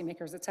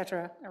 policymakers, et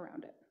cetera,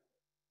 around it.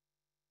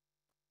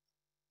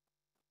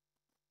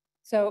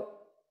 So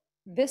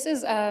this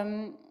is,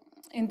 in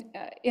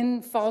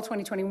fall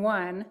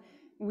 2021,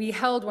 we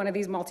held one of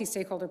these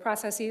multi-stakeholder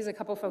processes. A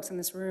couple folks in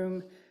this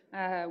room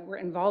were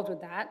involved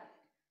with that.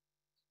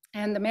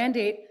 And the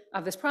mandate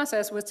of this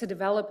process was to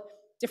develop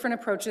different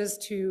approaches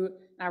to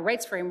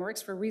rights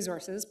frameworks for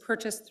resources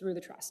purchased through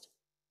the trust.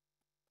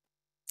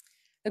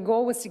 The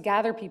goal was to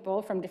gather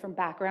people from different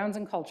backgrounds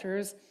and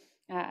cultures,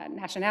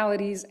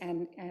 nationalities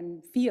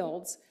and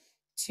fields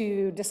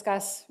to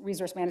discuss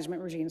resource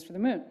management regimes for the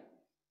moon.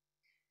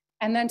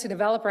 And then to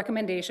develop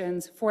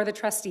recommendations for the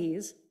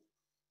trustees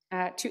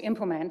to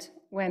implement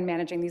when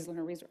managing these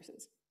lunar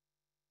resources.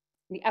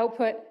 The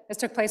output, this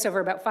took place over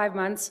about 5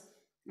 months,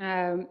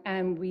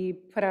 and we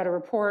put out a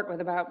report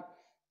with about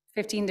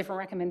 15 different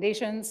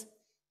recommendations.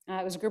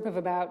 It was a group of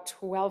about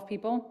 12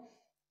 people,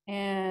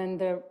 and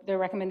the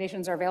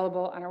recommendations are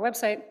available on our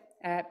website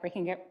at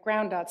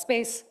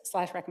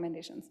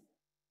breakingground.space/recommendations.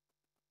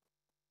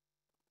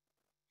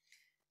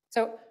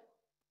 So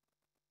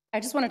I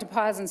just wanted to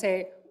pause and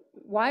say,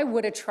 why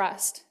would a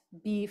trust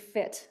be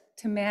fit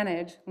to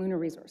manage lunar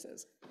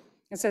resources?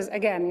 It says,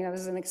 again, this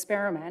is an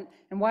experiment,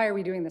 and why are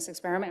we doing this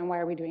experiment, and why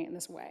are we doing it in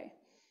this way?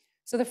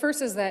 So the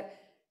first is that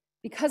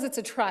because it's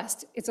a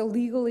trust, it's a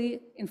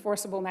legally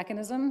enforceable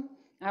mechanism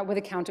with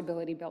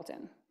accountability built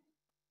in.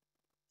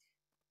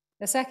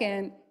 The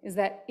second is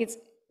that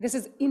this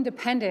is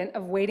independent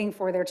of waiting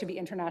for there to be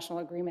international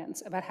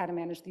agreements about how to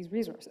manage these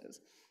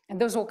resources.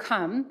 And those will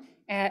come,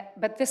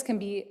 but this can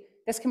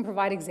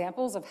provide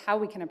examples of how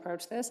we can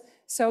approach this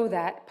so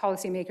that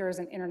policymakers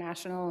and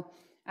international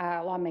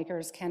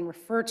lawmakers can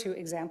refer to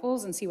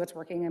examples and see what's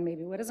working and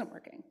maybe what isn't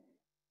working.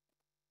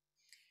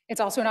 It's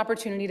also an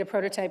opportunity to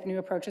prototype new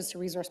approaches to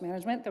resource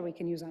management that we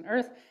can use on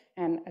Earth.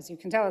 And as you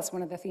can tell, it's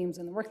one of the themes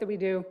in the work that we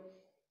do.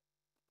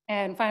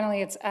 And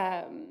finally, it's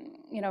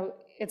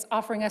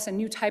offering us a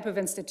new type of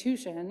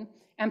institution,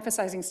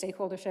 emphasizing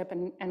stakeholdership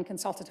and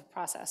consultative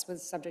process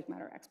with subject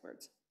matter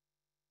experts.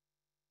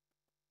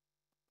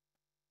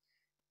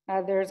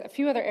 There's a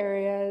few other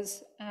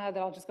areas that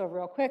I'll just go over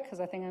real quick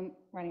because I think I'm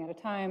running out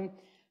of time.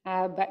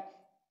 But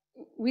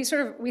we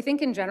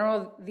think in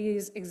general,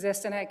 these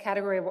exist in a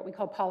category of what we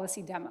call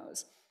policy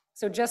demos.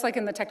 So just like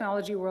in the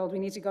technology world, we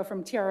need to go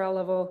from TRL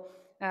level,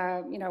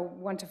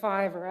 1 to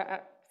 5 or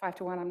 5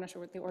 to 1, I'm not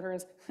sure what the order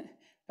is.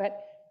 But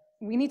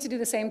we need to do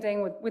the same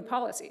thing with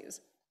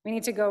policies. We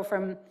need to go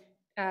from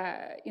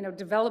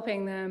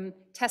developing them,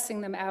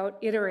 testing them out,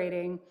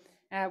 iterating.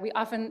 We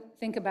often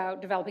think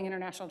about developing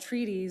international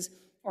treaties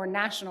or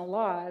national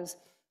laws,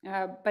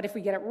 but if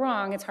we get it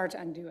wrong, it's hard to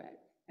undo it.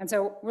 And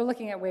so we're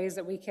looking at ways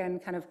that we can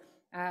kind of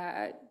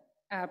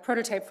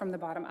prototype from the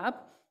bottom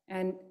up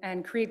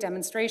and create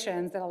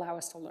demonstrations that allow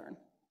us to learn.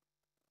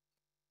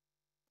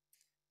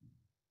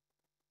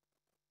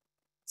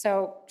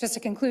 So just to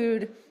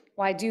conclude,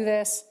 why do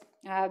this?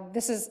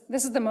 This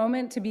is the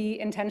moment to be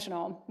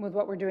intentional with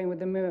what we're doing with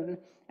the moon.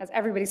 As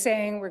everybody's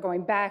saying, we're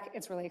going back.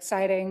 It's really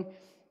exciting.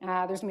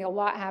 There's gonna be a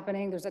lot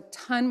happening. There's a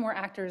ton more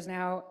actors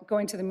now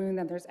going to the moon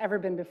than there's ever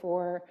been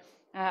before.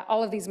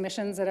 All of these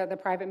missions that are the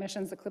private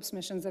missions, the CLIPS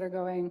missions that are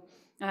going,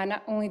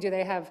 not only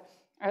are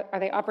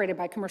they operated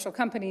by commercial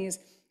companies,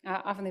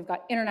 often they've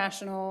got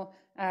international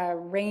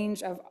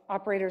range of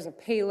operators of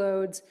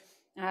payloads,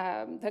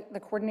 the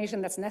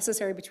coordination that's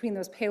necessary between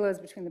those payloads,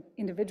 between the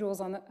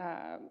individuals on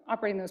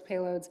operating those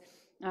payloads.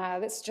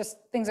 That's just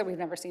things that we've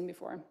never seen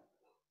before.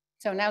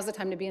 So now's the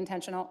time to be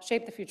intentional,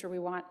 shape the future we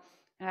want,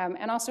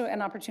 and also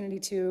an opportunity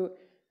to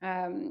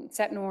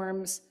set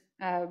norms,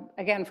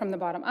 again, from the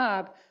bottom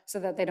up, so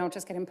that they don't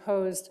just get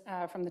imposed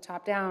from the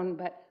top down,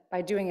 but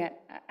by doing it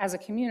as a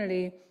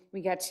community,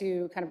 we get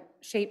to kind of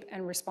shape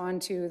and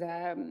respond to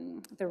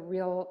the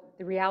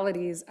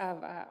realities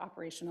of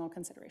operational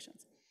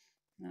considerations.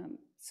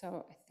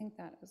 So I think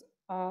that is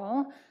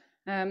all.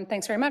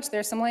 Thanks very much.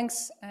 There's some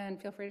links,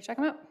 and feel free to check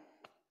them out.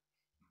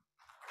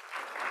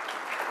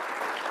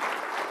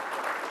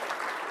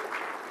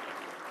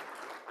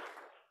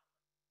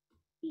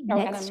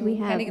 Next, we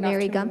have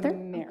Mary Guenther.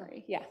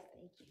 Mary, yeah.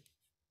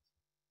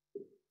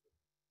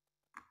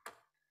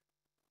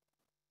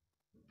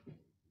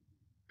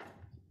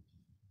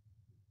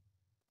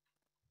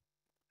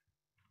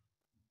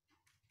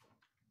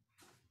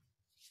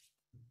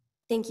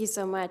 Thank you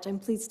so much. I'm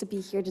pleased to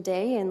be here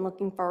today and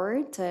looking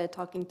forward to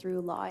talking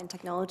through law and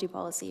technology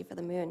policy for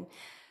the moon.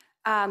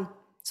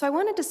 So I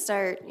wanted to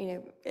start,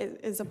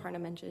 as Aparna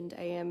mentioned,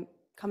 I am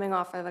coming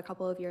off of a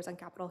couple of years on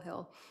Capitol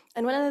Hill.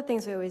 And one of the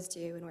things we always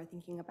do when we're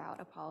thinking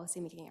about a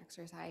policymaking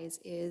exercise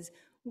is,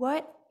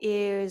 what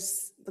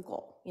is the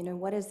goal?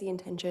 What is the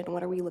intention?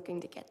 What are we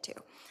looking to get to?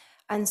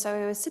 And so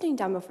I was sitting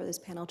down before this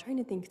panel trying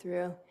to think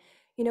through,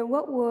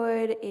 what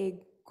would a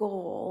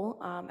goal,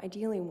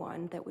 ideally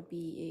one that would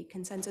be a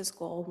consensus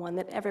goal, one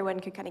that everyone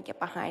could kind of get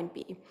behind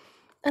be.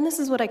 And this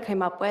is what I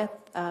came up with.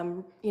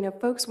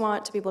 Folks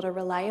want to be able to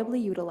reliably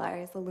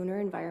utilize the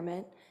lunar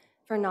environment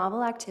for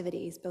novel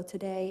activities, both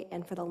today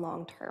and for the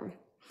long term.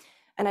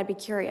 And I'd be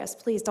curious,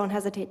 please don't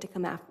hesitate to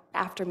come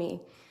after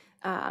me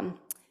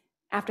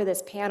after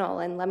this panel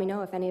and let me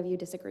know if any of you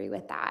disagree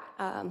with that.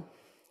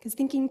 Because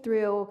thinking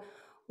through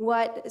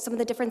what some of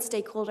the different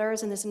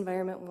stakeholders in this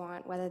environment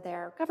want, whether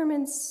they're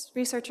governments,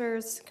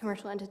 researchers,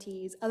 commercial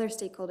entities, other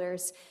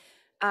stakeholders,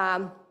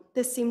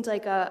 this seemed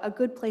like a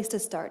good place to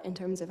start in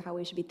terms of how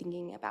we should be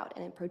thinking about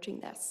and approaching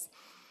this.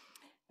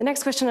 The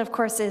next question, of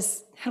course,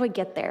 is how do we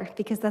get there?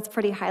 Because that's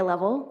pretty high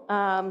level.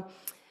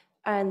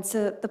 And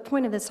so the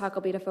point of this talk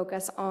will be to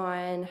focus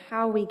on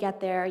how we get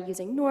there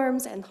using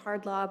norms and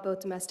hard law,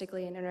 both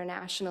domestically and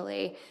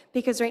internationally.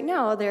 Because right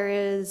now there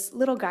is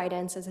little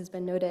guidance, as has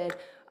been noted,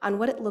 on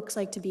what it looks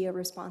like to be a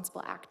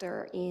responsible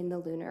actor in the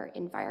lunar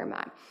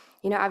environment.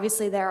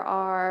 Obviously there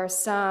are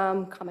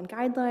some common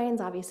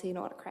guidelines. Obviously you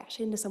don't want to crash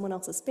into someone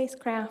else's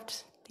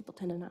spacecraft. People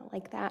tend to not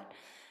like that.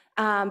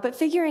 But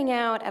figuring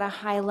out at a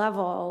high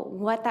level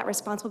what that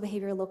responsible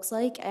behavior looks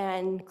like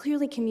and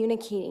clearly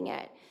communicating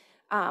it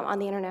on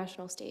the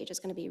international stage is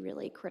going to be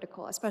really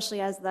critical,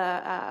 especially as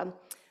the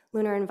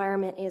lunar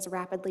environment is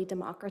rapidly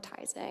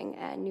democratizing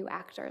and new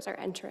actors are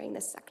entering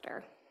this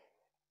sector.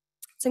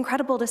 It's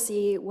incredible to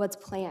see what's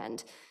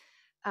planned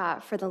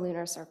for the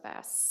lunar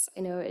surface.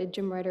 I know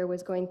Jim Ryder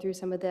was going through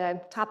some of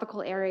the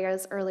topical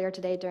areas earlier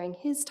today during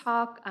his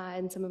talk,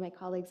 and some of my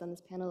colleagues on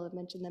this panel have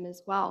mentioned them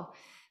as well.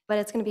 But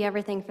it's going to be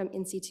everything from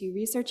in situ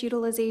research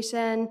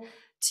utilization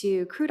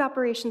to crewed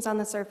operations on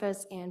the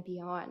surface and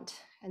beyond.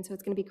 And so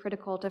it's going to be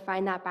critical to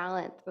find that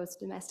balance both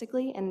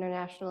domestically and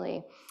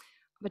internationally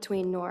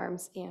between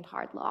norms and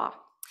hard law.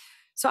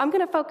 So I'm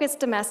going to focus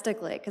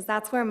domestically because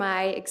that's where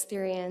my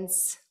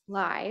experience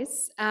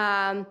lies.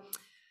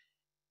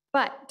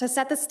 But to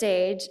set the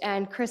stage,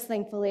 and Chris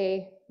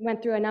thankfully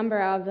went through a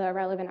number of the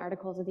relevant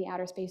articles of the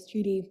Outer Space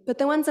Treaty, but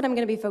the ones that I'm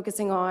going to be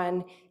focusing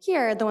on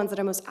here, the ones that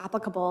are most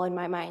applicable in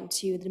my mind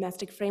to the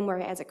domestic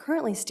framework as it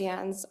currently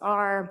stands,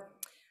 are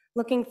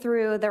looking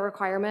through the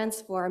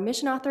requirements for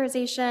mission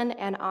authorization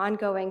and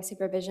ongoing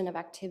supervision of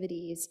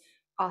activities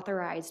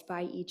authorized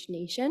by each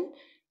nation.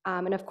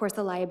 And of course,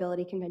 the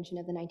Liability Convention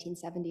of the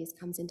 1970s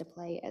comes into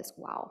play as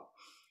well.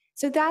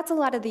 So that's a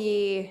lot of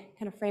the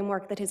kind of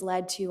framework that has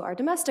led to our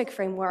domestic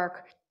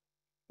framework,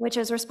 which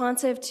is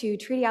responsive to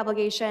treaty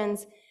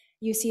obligations.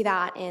 You see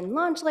that in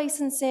launch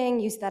licensing,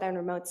 you see that in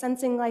remote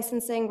sensing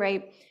licensing,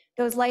 right?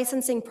 Those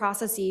licensing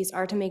processes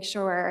are to make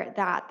sure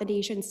that the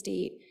nation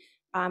state,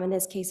 in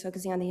this case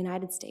focusing on the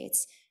United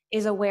States,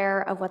 is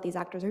aware of what these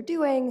actors are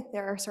doing.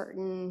 There are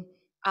certain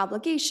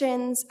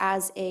obligations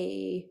as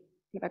a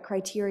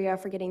criteria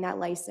for getting that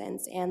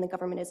license, and the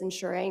government is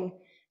ensuring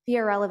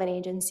via relevant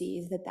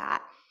agencies that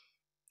that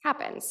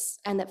happens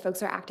and that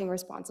folks are acting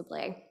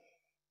responsibly.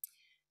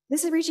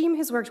 This regime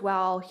has worked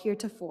well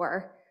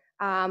heretofore,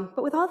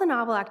 but with all the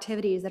novel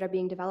activities that are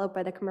being developed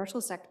by the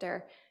commercial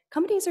sector,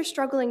 companies are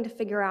struggling to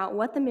figure out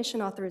what the mission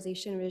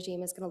authorization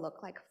regime is going to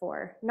look like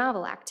for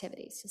novel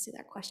activities. You'll see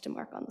that question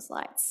mark on the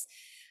slides.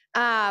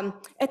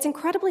 It's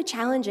incredibly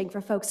challenging for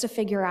folks to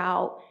figure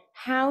out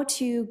how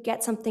to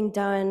get something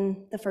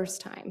done the first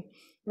time,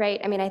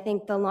 right? I mean, I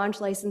think the launch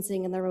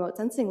licensing and the remote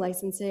sensing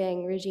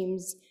licensing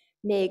regimes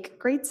make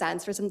great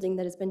sense for something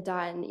that has been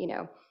done,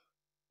 at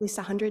least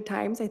 100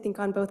 times, I think,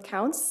 on both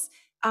counts.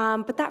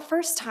 But that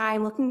first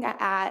time, looking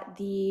at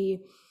the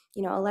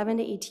 11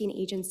 to 18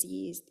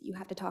 agencies that you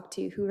have to talk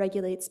to who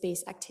regulate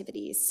space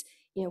activities,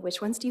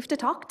 which ones do you have to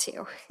talk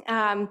to?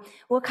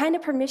 What kind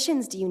of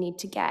permissions do you need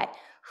to get?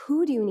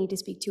 Who do you need to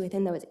speak to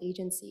within those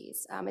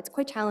agencies? It's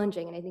quite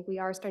challenging, and I think we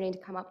are starting to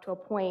come up to a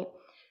point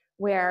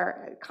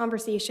where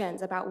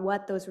conversations about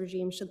what those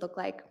regimes should look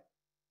like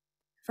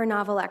for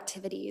novel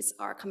activities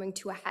are coming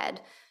to a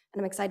head,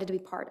 and I'm excited to be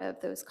part of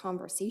those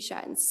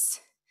conversations.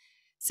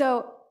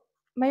 So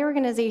my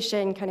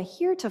organization kind of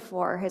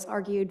heretofore has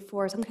argued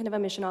for some kind of a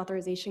mission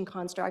authorization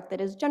construct that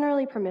is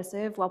generally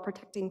permissive while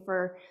protecting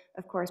for,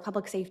 of course,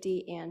 public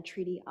safety and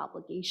treaty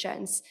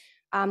obligations.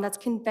 That's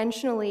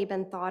conventionally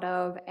been thought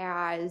of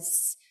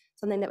as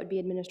something that would be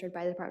administered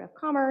by the Department of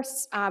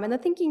Commerce. And the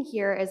thinking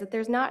here is that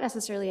there's not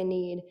necessarily a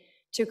need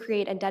to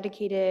create a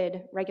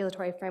dedicated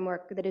regulatory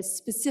framework that is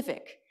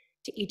specific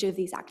to each of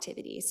these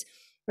activities,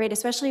 right?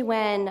 Especially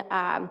when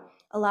a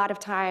lot of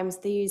times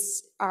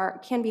these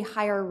can be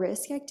higher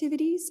risk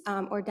activities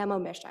or demo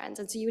missions.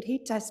 And so you would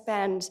hate to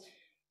spend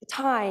the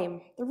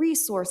time, the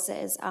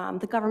resources,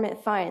 the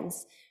government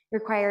funds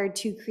required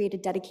to create a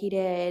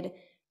dedicated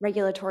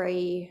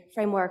regulatory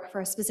framework for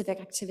a specific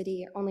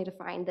activity, only to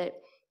find that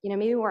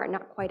maybe we're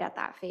not quite at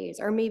that phase,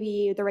 or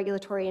maybe the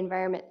regulatory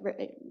environment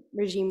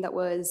regime that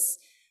was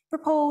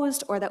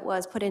proposed or that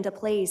was put into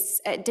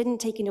place didn't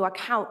take into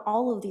account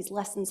all of these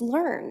lessons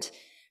learned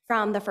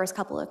from the first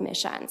couple of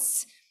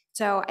missions.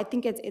 So I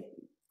think it's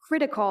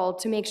critical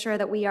to make sure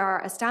that we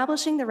are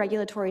establishing the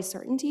regulatory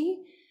certainty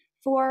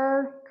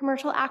for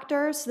commercial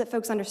actors so that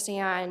folks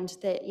understand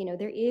that, you know,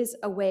 there is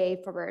a way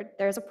forward,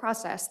 there's a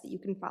process that you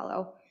can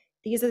follow.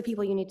 These are the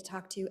people you need to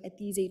talk to at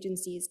these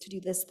agencies to do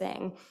this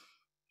thing,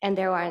 and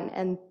thereon,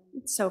 and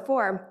so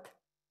forth.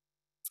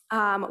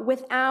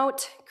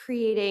 Without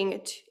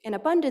creating an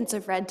abundance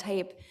of red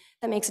tape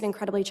that makes it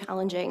incredibly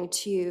challenging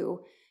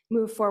to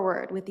move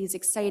forward with these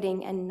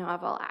exciting and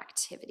novel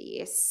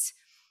activities.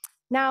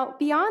 Now,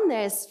 beyond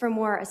this, for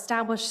more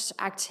established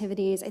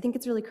activities, I think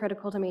it's really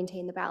critical to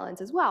maintain the balance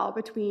as well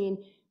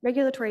between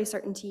regulatory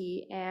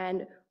certainty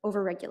and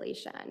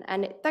overregulation.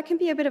 And that can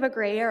be a bit of a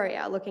gray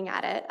area looking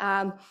at it.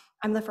 I'm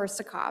the first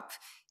to cop.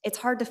 It's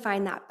hard to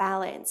find that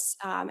balance,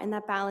 and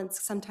that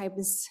balance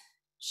sometimes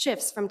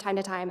shifts from time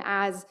to time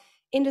as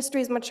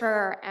industries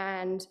mature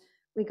and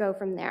we go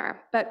from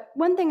there. But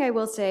one thing I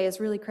will say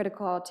is really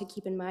critical to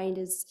keep in mind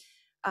is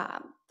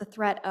the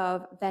threat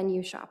of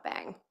venue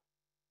shopping.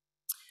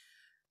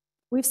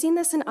 We've seen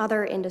this in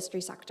other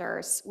industry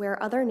sectors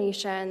where other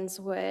nations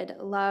would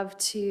love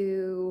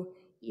to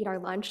eat our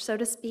lunch, so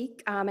to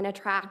speak, and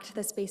attract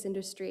the space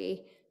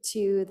industry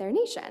to their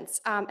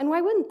nations. And why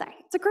wouldn't they?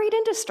 It's a great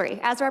industry,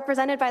 as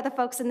represented by the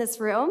folks in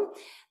this room.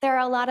 There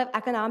are a lot of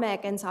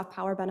economic and soft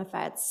power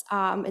benefits.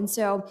 And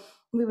so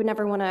we would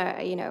never want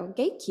to, you know,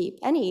 gatekeep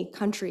any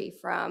country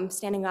from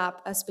standing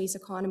up a space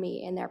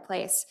economy in their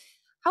place.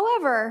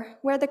 However,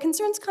 where the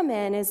concerns come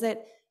in is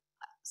that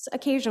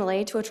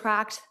occasionally, to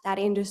attract that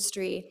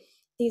industry,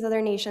 these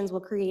other nations will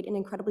create an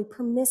incredibly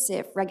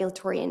permissive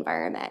regulatory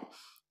environment.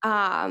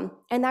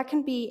 And that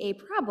can be a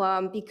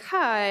problem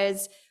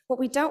because what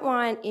we don't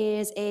want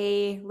is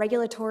a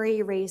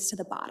regulatory race to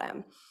the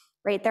bottom,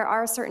 right? There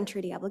are certain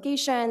treaty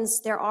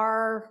obligations. There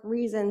are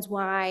reasons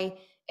why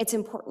it's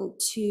important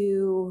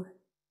to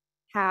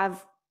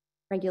have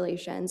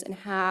regulations and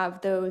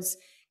have those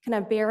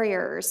kind of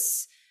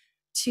barriers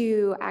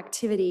to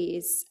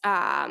activities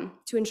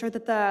to ensure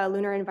that the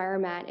lunar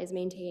environment is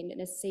maintained in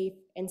a safe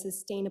and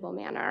sustainable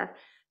manner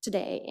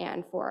today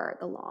and for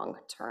the long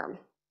term.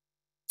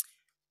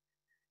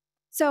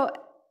 So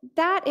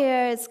that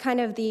is kind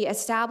of the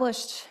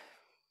established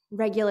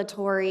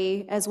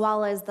regulatory as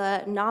well as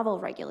the novel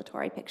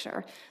regulatory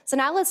picture. So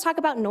now let's talk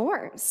about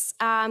norms.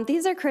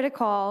 These are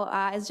critical,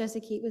 as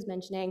Jessy was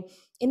mentioning,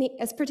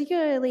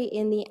 particularly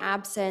in the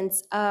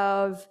absence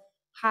of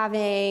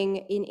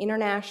having an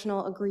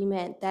international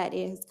agreement that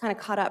is kind of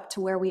caught up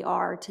to where we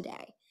are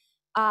today.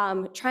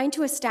 Trying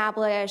to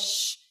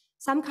establish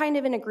some kind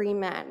of an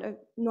agreement,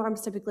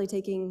 norms typically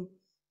taking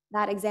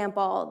that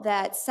example,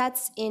 that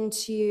sets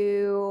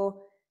into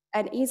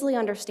an easily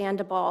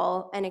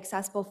understandable and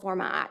accessible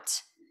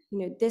format. You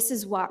know, this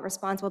is what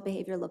responsible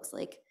behavior looks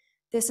like.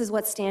 This is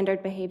what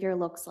standard behavior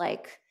looks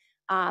like.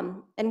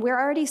 And we're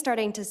already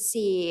starting to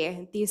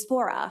see these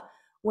fora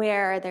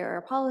where there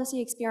are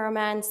policy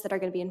experiments that are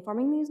going to be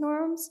informing these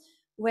norms,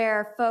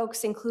 where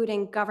folks,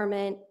 including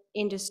government,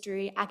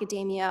 industry,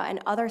 academia, and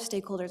other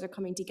stakeholders are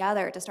coming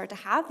together to start to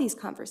have these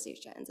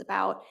conversations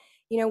about,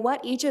 you know,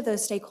 what each of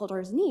those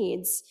stakeholders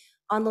needs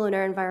on the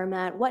lunar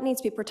environment, what needs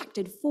to be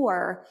protected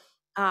for,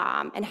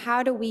 and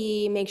how do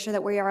we make sure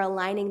that we are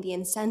aligning the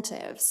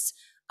incentives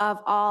of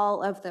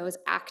all of those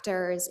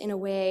actors in a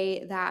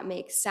way that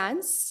makes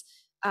sense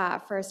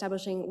for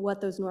establishing what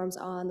those norms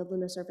on the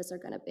lunar surface are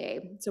going to be.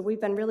 So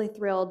we've been really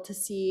thrilled to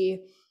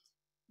see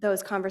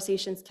those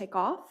conversations kick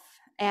off,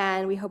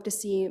 and we hope to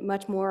see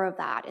much more of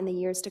that in the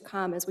years to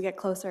come as we get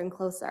closer and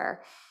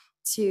closer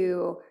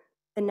to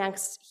the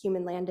next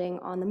human landing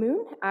on the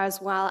moon,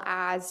 as well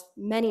as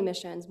many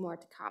missions more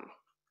to come.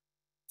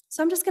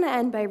 So I'm just going to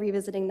end by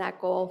revisiting that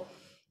goal.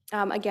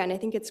 Again, I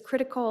think it's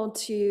critical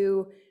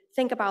to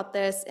think about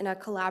this in a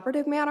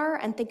collaborative manner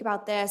and think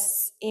about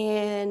this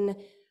in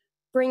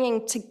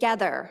bringing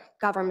together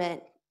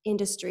government,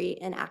 industry,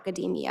 and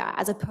academia,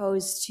 as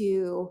opposed to,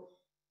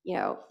 you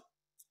know,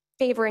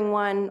 favoring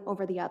one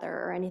over the other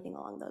or anything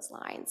along those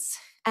lines.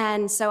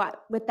 And so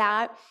with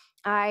that,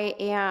 I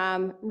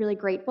am really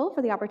grateful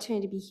for the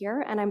opportunity to be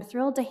here, and I'm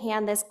thrilled to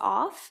hand this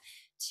off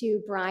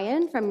to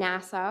Brian from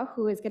NASA,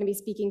 who is going to be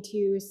speaking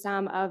to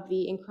some of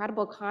the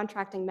incredible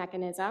contracting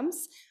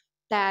mechanisms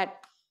that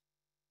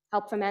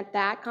help foment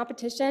that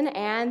competition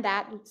and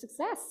that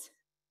success.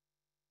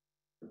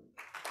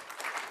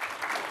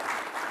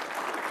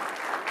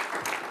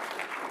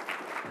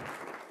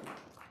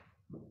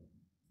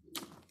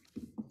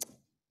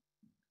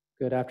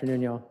 Good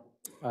afternoon, y'all.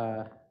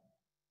 I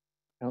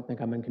don't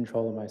think I'm in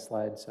control of my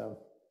slides, so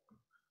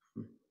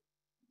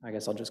I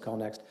guess I'll just call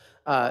next.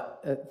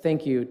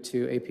 Thank you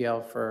to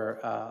APL for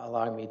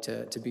allowing me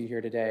to be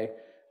here today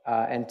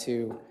and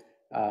to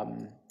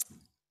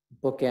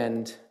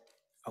bookend.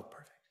 Oh,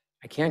 perfect.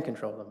 I can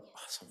control them.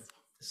 Awesome.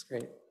 This is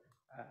great.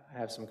 I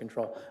have some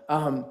control.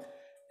 And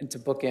to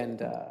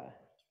bookend.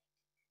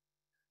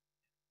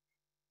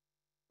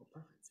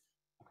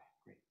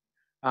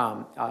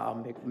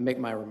 I'll make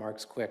my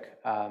remarks quick.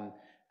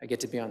 I get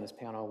to be on this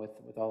panel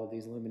with all of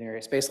these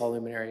luminaries, space law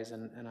luminaries,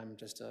 and I'm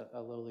just a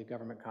lowly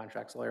government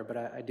contracts lawyer, but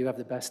I do have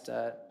the best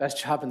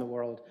job in the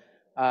world.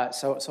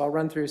 So I'll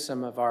run through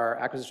some of our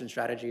acquisition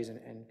strategies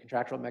and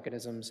contractual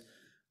mechanisms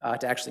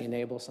to actually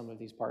enable some of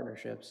these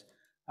partnerships.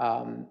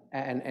 And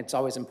it's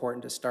always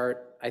important to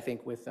start, I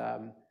think, with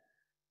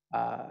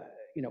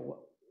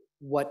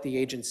what the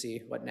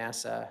agency, what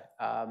NASA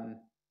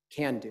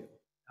can do.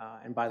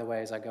 And by the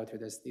way, as I go through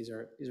this,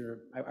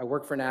 I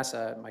work for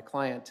NASA. My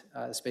client,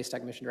 the Space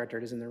Tech Mission Director,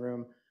 is in the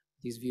room.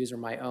 These views are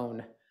my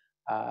own.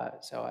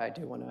 So I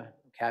do want to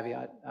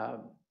caveat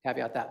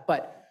that.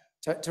 But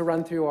to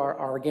run through our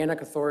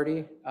organic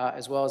authority,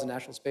 as well as a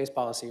national space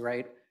policy,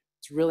 right?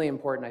 It's really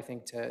important, I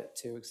think,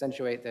 to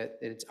accentuate that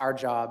it's our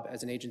job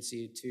as an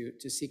agency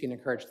to seek and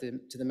encourage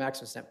to the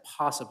maximum extent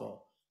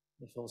possible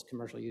the full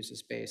commercial use of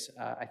space.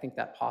 I think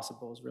that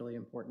possible is really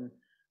important.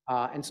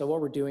 And so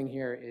what we're doing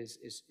here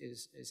is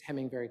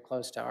hemming very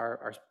close to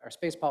our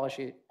space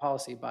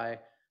policy by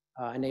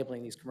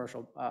enabling these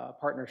commercial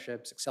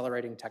partnerships,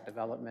 accelerating tech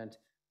development,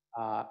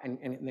 and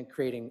then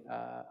creating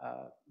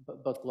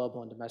both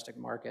global and domestic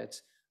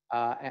markets.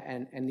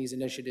 And these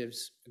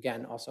initiatives,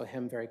 again, also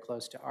hem very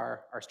close to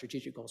our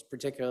strategic goals,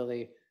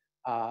 particularly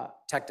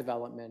tech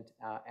development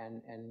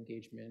and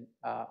engagement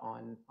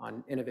on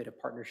innovative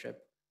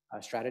partnership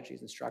strategies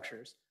and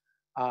structures.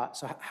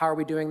 So how are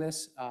we doing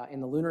this?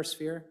 In the lunar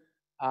sphere,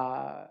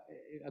 a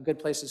good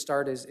place to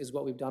start is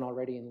what we've done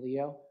already in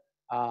LEO,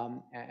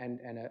 and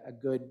a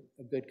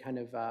good kind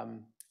of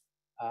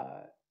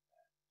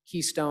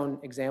keystone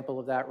example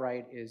of that,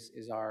 right,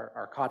 is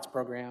our COTS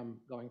program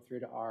going through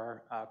to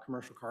our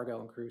commercial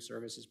cargo and crew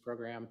services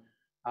program.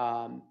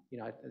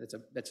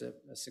 That's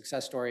a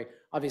success story.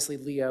 Obviously,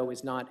 LEO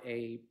is not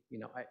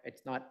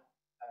it's not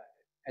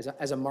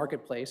as a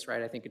marketplace,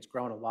 right? I think it's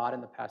grown a lot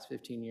in the past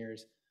 15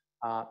 years.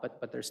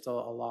 But there's still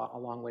a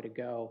long way to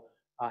go.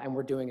 And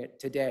we're doing it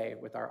today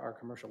with our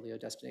commercial LEO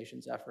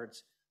destinations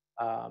efforts.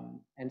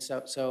 And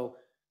so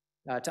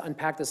to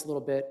unpack this a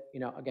little bit,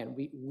 again,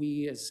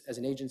 we as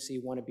an agency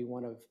want to be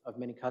one of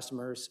many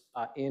customers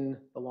in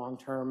the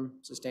long-term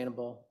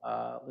sustainable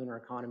lunar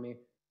economy.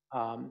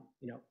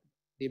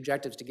 The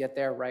objectives to get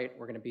there, right?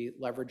 We're going to be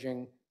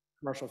leveraging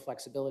commercial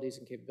flexibilities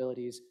and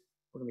capabilities.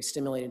 We're going to be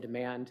stimulating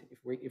demand.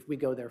 If we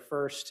go there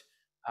first,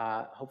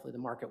 hopefully the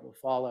market will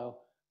follow.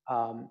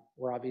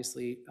 We're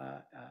obviously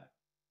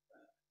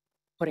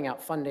putting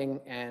out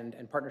funding and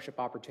partnership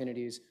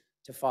opportunities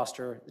to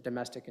foster the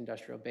domestic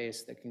industrial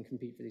base that can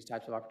compete for these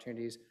types of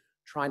opportunities,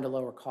 trying to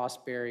lower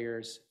cost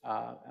barriers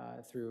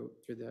through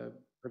the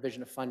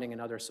provision of funding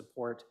and other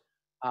support,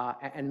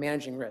 and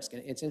managing risk.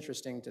 And it's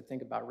interesting to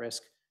think about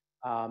risk,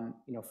 from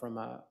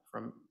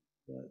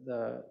the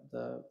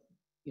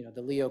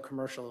LEO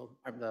commercial,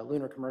 or the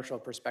lunar commercial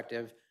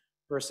perspective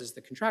versus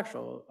the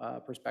contractual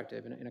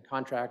perspective. In a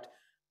contract,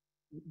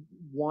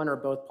 one or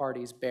both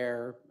parties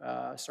bear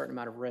a certain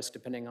amount of risk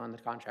depending on the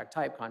contract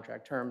type,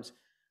 contract terms.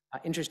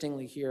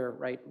 Interestingly here,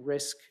 right,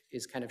 risk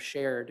is kind of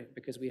shared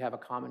because we have a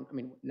common,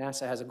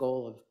 NASA has a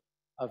goal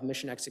of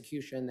mission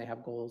execution. They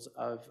have goals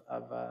of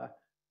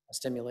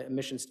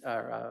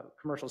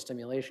commercial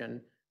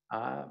stimulation,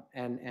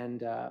 and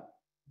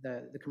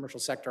the commercial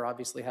sector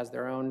obviously has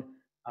their own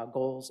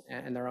goals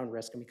and their own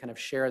risk, and we kind of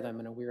share them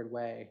in a weird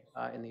way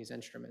in these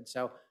instruments.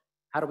 So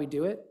how do we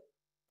do it?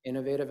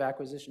 Innovative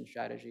acquisition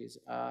strategies.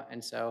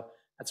 And so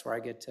that's where I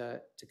get to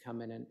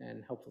come in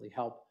and hopefully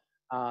help.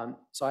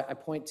 So I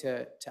point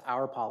to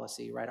our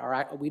policy, right?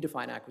 We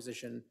define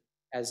acquisition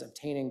as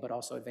obtaining, but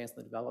also advancing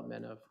the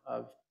development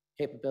of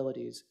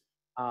capabilities.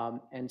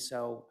 And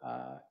so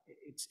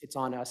it's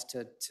on us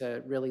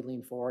to really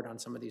lean forward on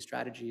some of these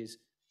strategies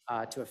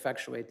to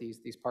effectuate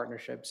these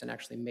partnerships and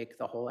actually make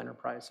the whole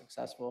enterprise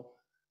successful.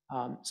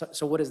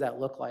 So what does that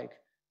look like?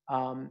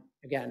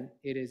 Again,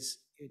 it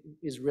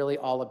is really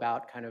all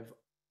about kind of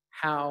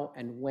how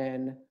and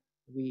when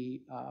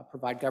we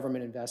provide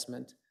government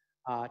investment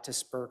to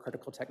spur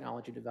critical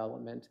technology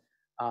development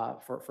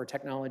for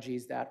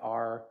technologies that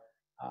are,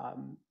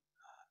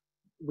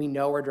 we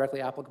know are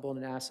directly applicable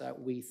to NASA,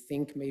 we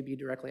think may be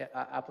directly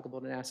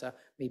applicable to NASA,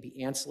 may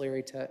be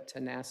ancillary to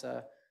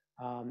NASA,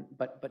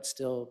 but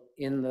still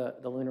in the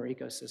lunar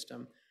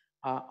ecosystem.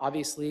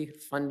 Obviously,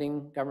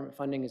 government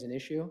funding is an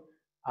issue.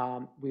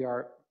 We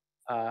are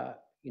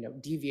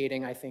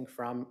deviating, I think,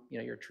 from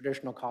your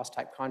traditional cost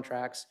type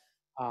contracts.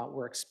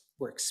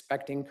 We're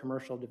expecting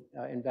commercial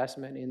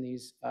investment in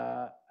these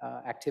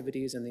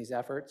activities and these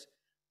efforts.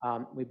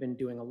 We've been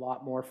doing a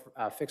lot more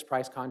fixed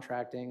price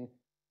contracting,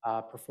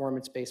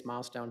 performance-based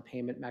milestone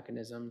payment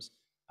mechanisms,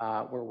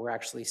 where we're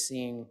actually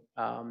seeing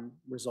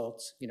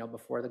results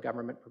before the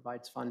government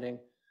provides funding.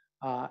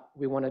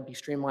 We want to be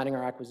streamlining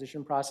our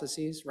acquisition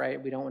processes,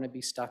 right? We don't want to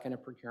be stuck in a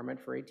procurement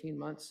for 18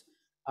 months.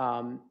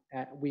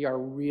 We are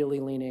really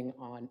leaning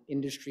on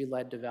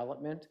industry-led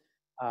development.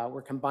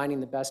 We're combining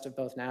the best of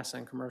both NASA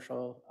and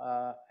commercial,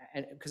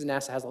 and because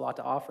NASA has a lot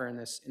to offer in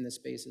this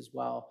space as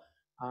well.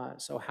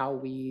 So how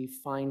we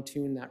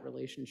fine-tune that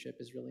relationship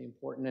is really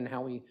important, and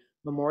how we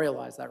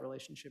memorialize that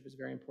relationship is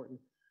very important.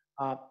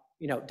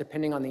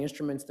 Depending on the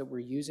instruments that we're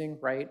using,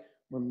 right,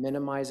 we're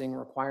minimizing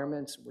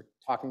requirements. We're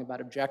talking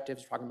about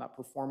objectives, we're talking about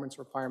performance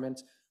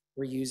requirements.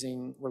 We're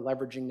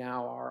leveraging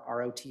now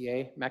our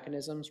OTA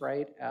mechanisms,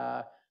 right,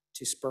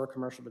 to spur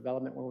commercial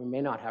development where we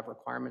may not have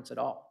requirements at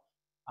all.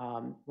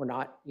 We're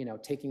not,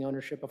 taking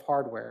ownership of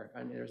hardware,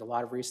 and there's a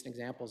lot of recent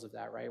examples of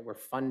that, right? We're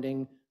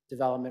funding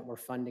development, we're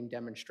funding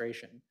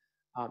demonstration.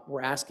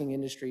 We're asking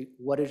industry,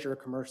 what is your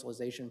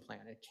commercialization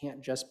plan? It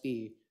can't just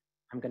be,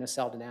 I'm going to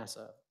sell to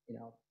NASA,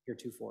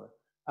 heretofore.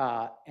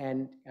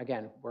 And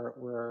again,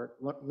 we're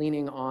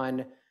leaning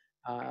on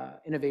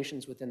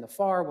innovations within the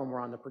FAR when we're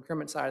on the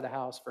procurement side of the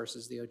house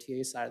versus the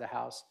OTA side of the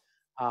house.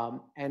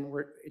 And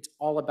it's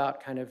all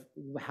about kind of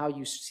how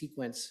you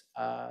sequence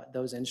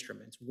those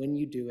instruments, when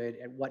you do it,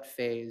 at what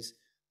phase.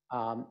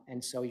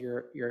 And so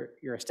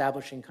you're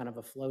establishing kind of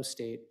a flow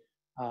state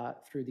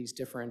through these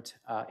different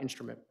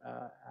instrument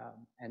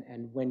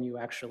and when you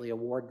actually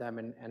award them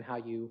and how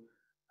you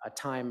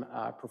time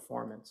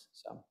performance.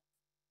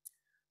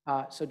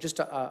 So just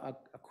a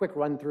quick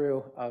run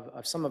through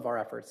of some of our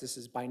efforts. This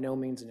is by no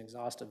means an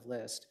exhaustive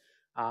list.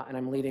 And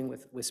I'm leading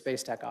with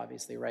space tech,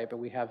 obviously, right? But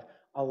we have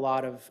a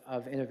lot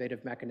of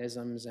innovative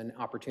mechanisms and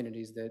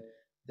opportunities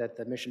that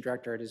the mission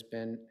directorate has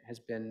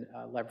been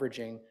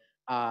leveraging.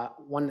 A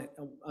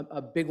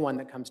big one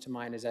that comes to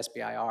mind is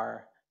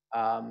SBIR.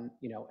 And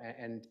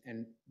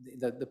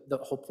the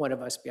whole point of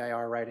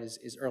SBIR, right,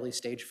 is early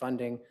stage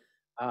funding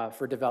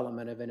for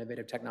development of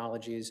innovative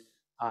technologies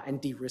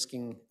and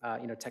de-risking,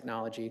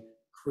 technology,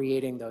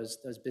 creating those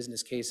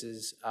business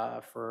cases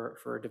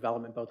for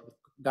development, both with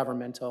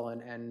governmental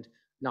and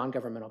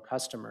non-governmental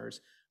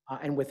customers.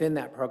 And within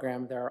that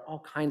program, there are all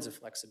kinds of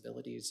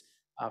flexibilities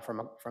from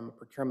a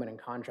procurement and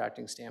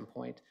contracting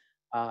standpoint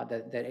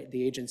that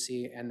the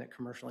agency and the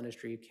commercial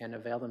industry can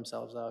avail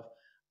themselves of.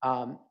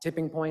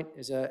 Tipping Point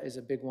is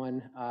a big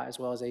one, as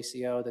well as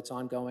ACO that's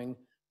ongoing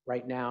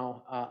right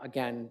now.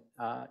 Again,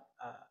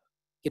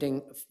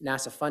 getting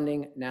NASA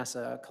funding,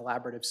 NASA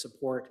collaborative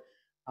support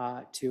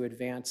to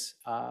advance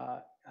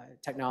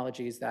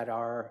technologies that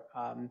are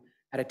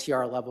at a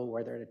TR level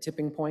where they're at a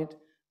tipping point,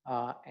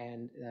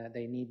 and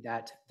they need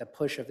the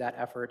push of that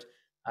effort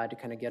to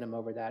kind of get them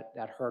over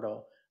that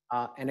hurdle.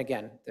 And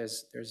again,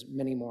 there's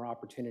many more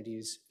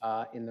opportunities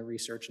in the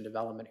research and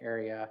development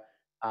area,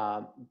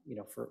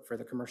 for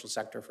the commercial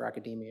sector, for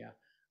academia.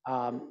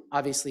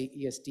 Obviously,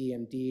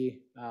 ESD-MD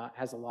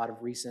has a lot of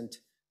recent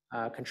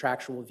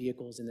contractual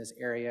vehicles in this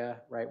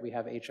area, right? We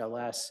have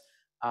HLS,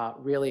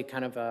 really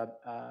kind of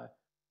a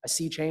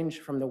sea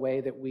change from the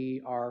way that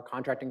we are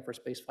contracting for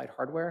spaceflight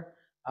hardware.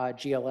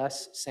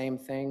 GLS, same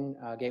thing,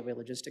 Gateway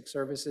Logistics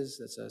Services.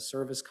 That's a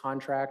service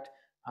contract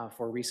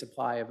for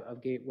resupply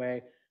of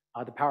Gateway.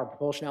 The power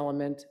propulsion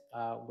element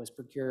was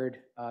procured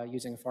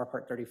using a FAR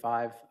Part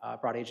 35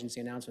 broad agency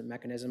announcement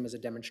mechanism as a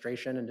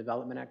demonstration and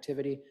development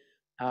activity.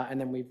 And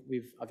then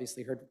we've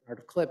obviously heard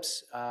of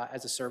CLIPS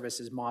as a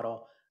services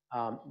model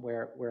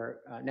where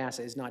NASA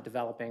is not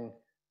developing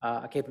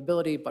a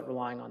capability, but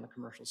relying on the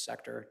commercial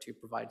sector to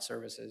provide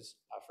services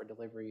for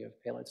delivery of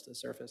payloads to the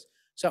surface.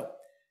 So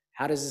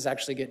how does this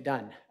actually get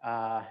done?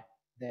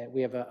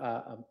 We have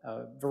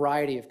a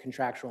variety of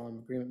contractual and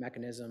agreement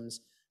mechanisms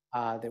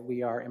that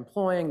we are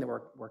employing, that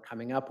we're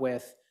coming up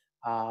with,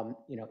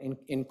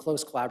 in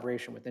close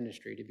collaboration with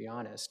industry, to be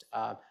honest.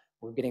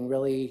 We're getting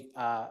really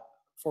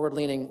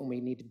forward-leaning when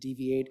we need to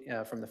deviate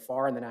from the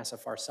FAR and the NASA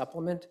FAR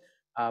supplement,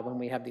 when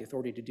we have the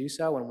authority to do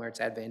so and where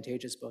it's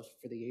advantageous both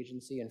for the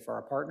agency and for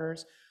our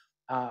partners.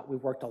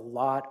 We've worked a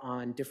lot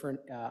on different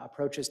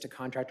approaches to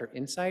contractor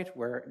insight,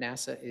 where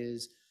NASA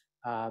is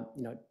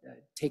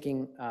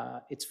taking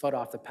its foot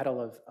off the pedal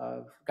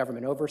of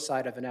government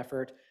oversight of an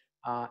effort,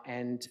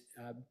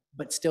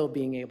 but still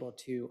being able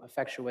to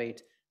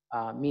effectuate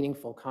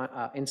meaningful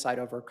insight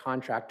over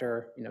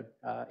contractor,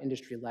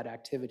 industry-led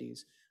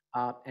activities.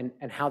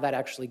 And how that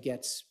actually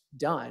gets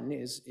done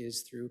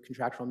is through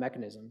contractual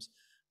mechanisms.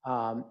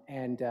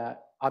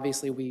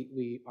 Obviously,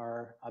 we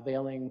are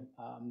availing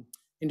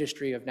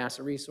industry of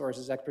NASA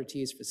resources,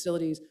 expertise,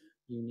 facilities.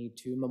 You need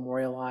to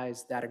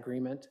memorialize that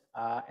agreement,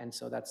 and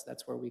so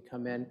that's where we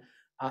come in.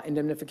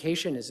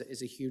 Indemnification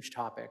is a huge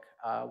topic,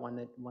 one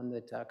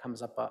that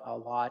comes up a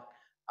lot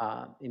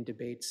in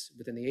debates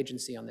within the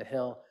agency on the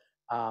Hill.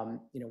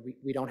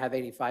 We don't have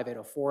 85,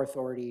 804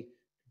 authority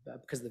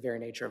because of the very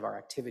nature of our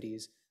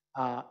activities,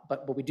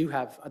 but we do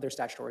have other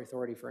statutory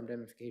authority for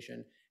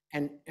indemnification.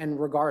 And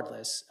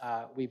regardless,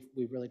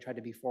 we've really tried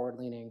to be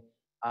forward-leaning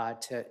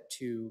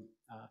to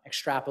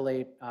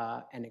extrapolate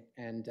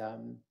and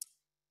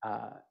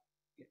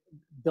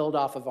build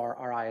off of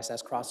our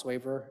ISS cross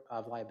waiver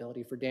of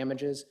liability for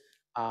damages,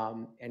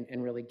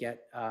 and really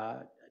get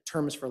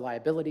terms for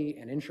liability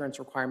and insurance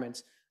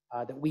requirements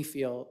that we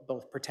feel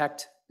both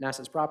protect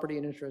NASA's property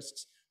and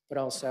interests, but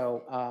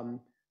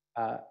also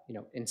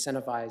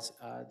incentivize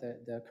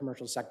the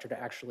commercial sector to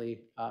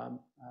actually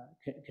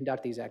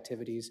conduct these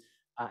activities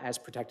as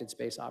protected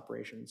space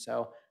operations.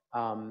 So,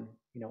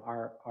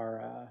 our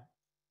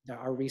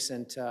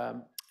recent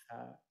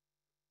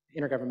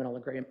intergovernmental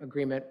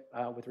agreement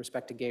with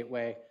respect to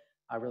Gateway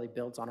really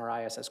builds on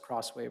our ISS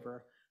cross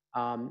waiver.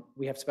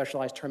 We have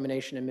specialized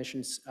termination and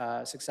mission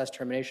success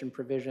termination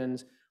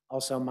provisions,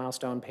 also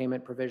milestone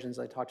payment provisions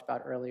I talked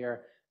about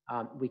earlier.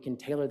 We can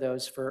tailor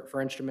those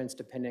for instruments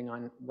depending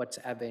on what's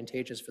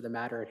advantageous for the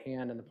matter at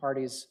hand and the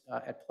parties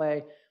at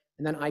play.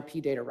 And then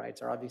IP data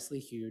rights are obviously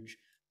huge.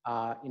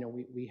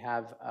 We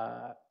have,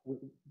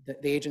 the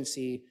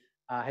agency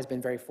has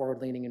been very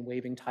forward-leaning in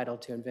waiving title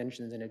to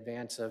inventions in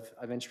advance of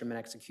instrument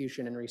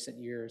execution in recent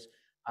years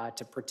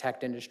to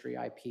protect industry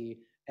IP.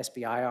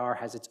 SBIR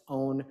has its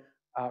own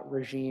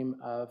regime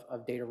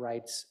of data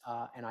rights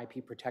and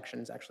IP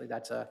protections. Actually,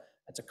 that's a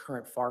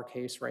current FAR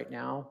case right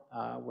now,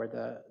 where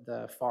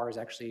the FAR is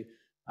actually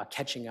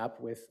catching up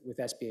with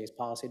SBA's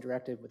policy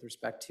directive with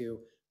respect to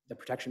the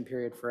protection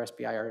period for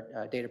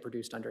SBIR data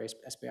produced under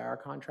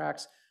SBIR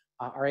contracts.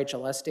 Our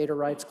HLS data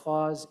rights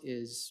clause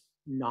is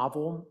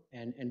novel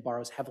and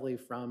borrows heavily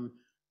from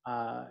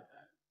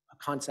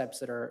concepts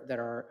that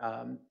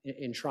are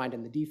enshrined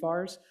in the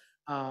DFARS,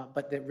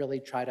 but that really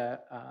try to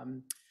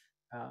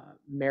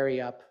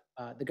marry up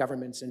the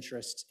government's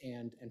interests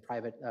and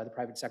the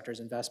private sector's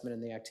investment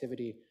in the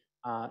activity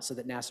so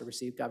that NASA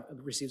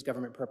receives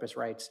government purpose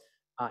rights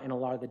in a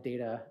lot of the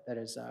data that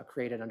is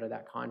created under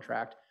that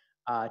contract.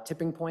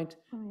 Tipping point,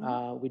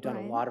 we've done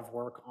a lot of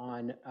work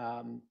on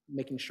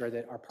making sure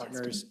that our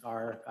partners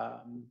are,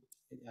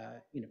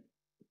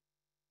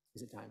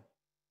 is it time?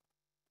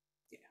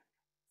 Yeah.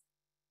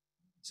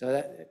 So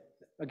that,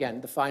 again,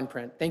 the fine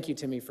print. Thank you,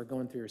 Timmy, for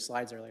going through your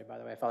slides earlier, by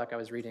the way. I felt like I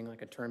was reading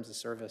like a terms of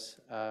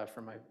service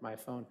from my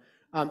phone.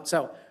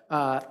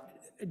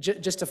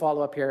 Just to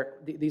follow up here,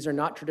 these are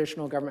not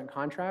traditional government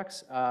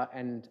contracts,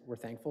 and we're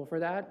thankful for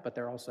that, but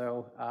they're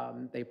also,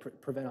 they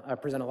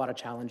present a lot of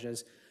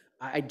challenges.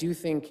 I do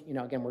think,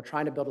 again, we're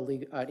trying to build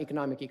an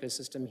economic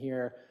ecosystem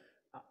here.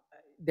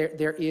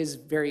 There is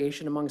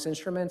variation amongst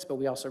instruments, but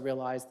we also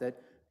realize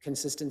that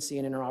consistency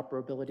and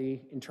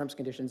interoperability in terms and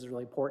conditions is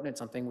really important. It's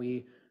something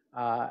we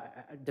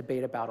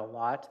debate about a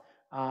lot.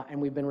 And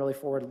we've been really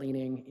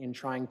forward-leaning in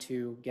trying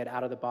to get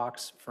out of the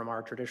box from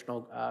our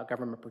traditional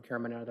government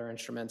procurement and other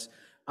instruments.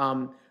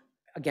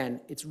 Again,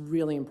 it's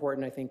really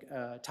important, I think,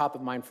 top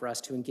of mind for us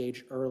to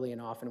engage early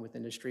and often with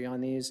industry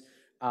on these,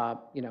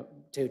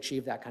 to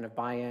achieve that kind of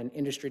buy-in.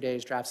 Industry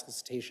days, draft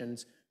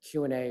solicitations,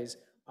 Q&As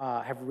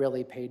have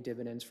really paid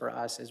dividends for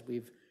us as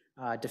we've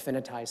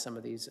definitized some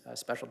of these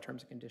special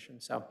terms and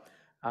conditions. So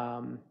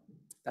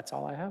that's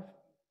all I have.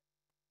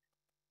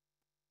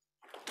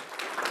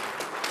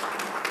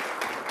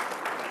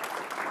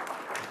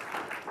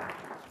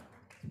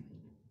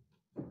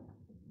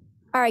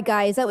 All right,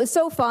 guys, that was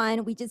so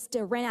fun. We just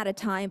ran out of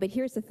time, but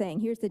here's the thing.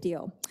 Here's the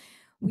deal.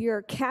 We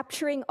are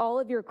capturing all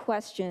of your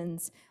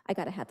questions. I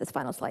got to have this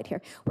final slide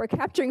here. We're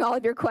capturing all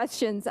of your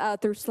questions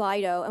through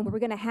Slido, and what we're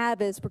going to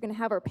have is we're going to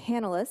have our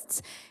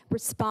panelists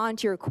respond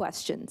to your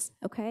questions,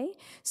 okay?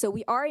 So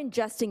we are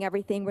ingesting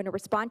everything. We're going to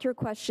respond to your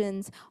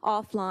questions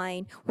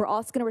offline. We're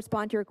also going to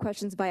respond to your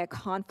questions via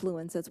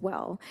Confluence as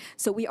well.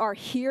 So we are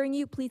hearing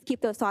you. Please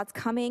keep those thoughts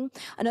coming.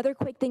 Another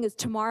quick thing is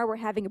tomorrow we're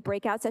having a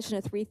breakout session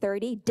at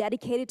 3:30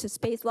 dedicated to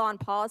space law and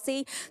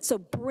policy. So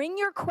bring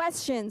your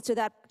questions to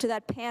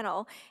that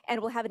panel,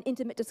 and we'll have an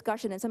intimate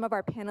discussion, and some of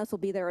our panelists will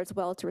be there as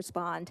well to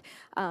respond,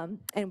 and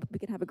we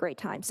can have a great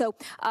time. So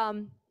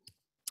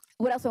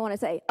what else do I want to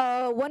say?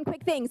 One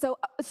quick thing. So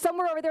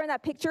somewhere over there in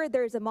that picture,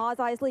 there's a Mos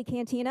Eisley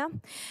Cantina.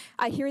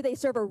 I hear they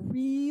serve a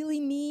really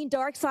mean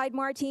dark side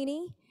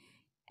martini,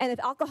 and if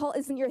alcohol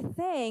isn't your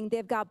thing,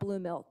 they've got blue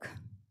milk.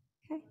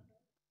 Okay?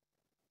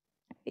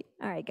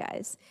 All right,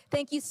 guys.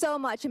 Thank you so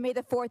much, and may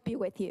the 4th be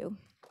with you.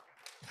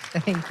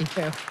 Thank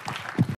you.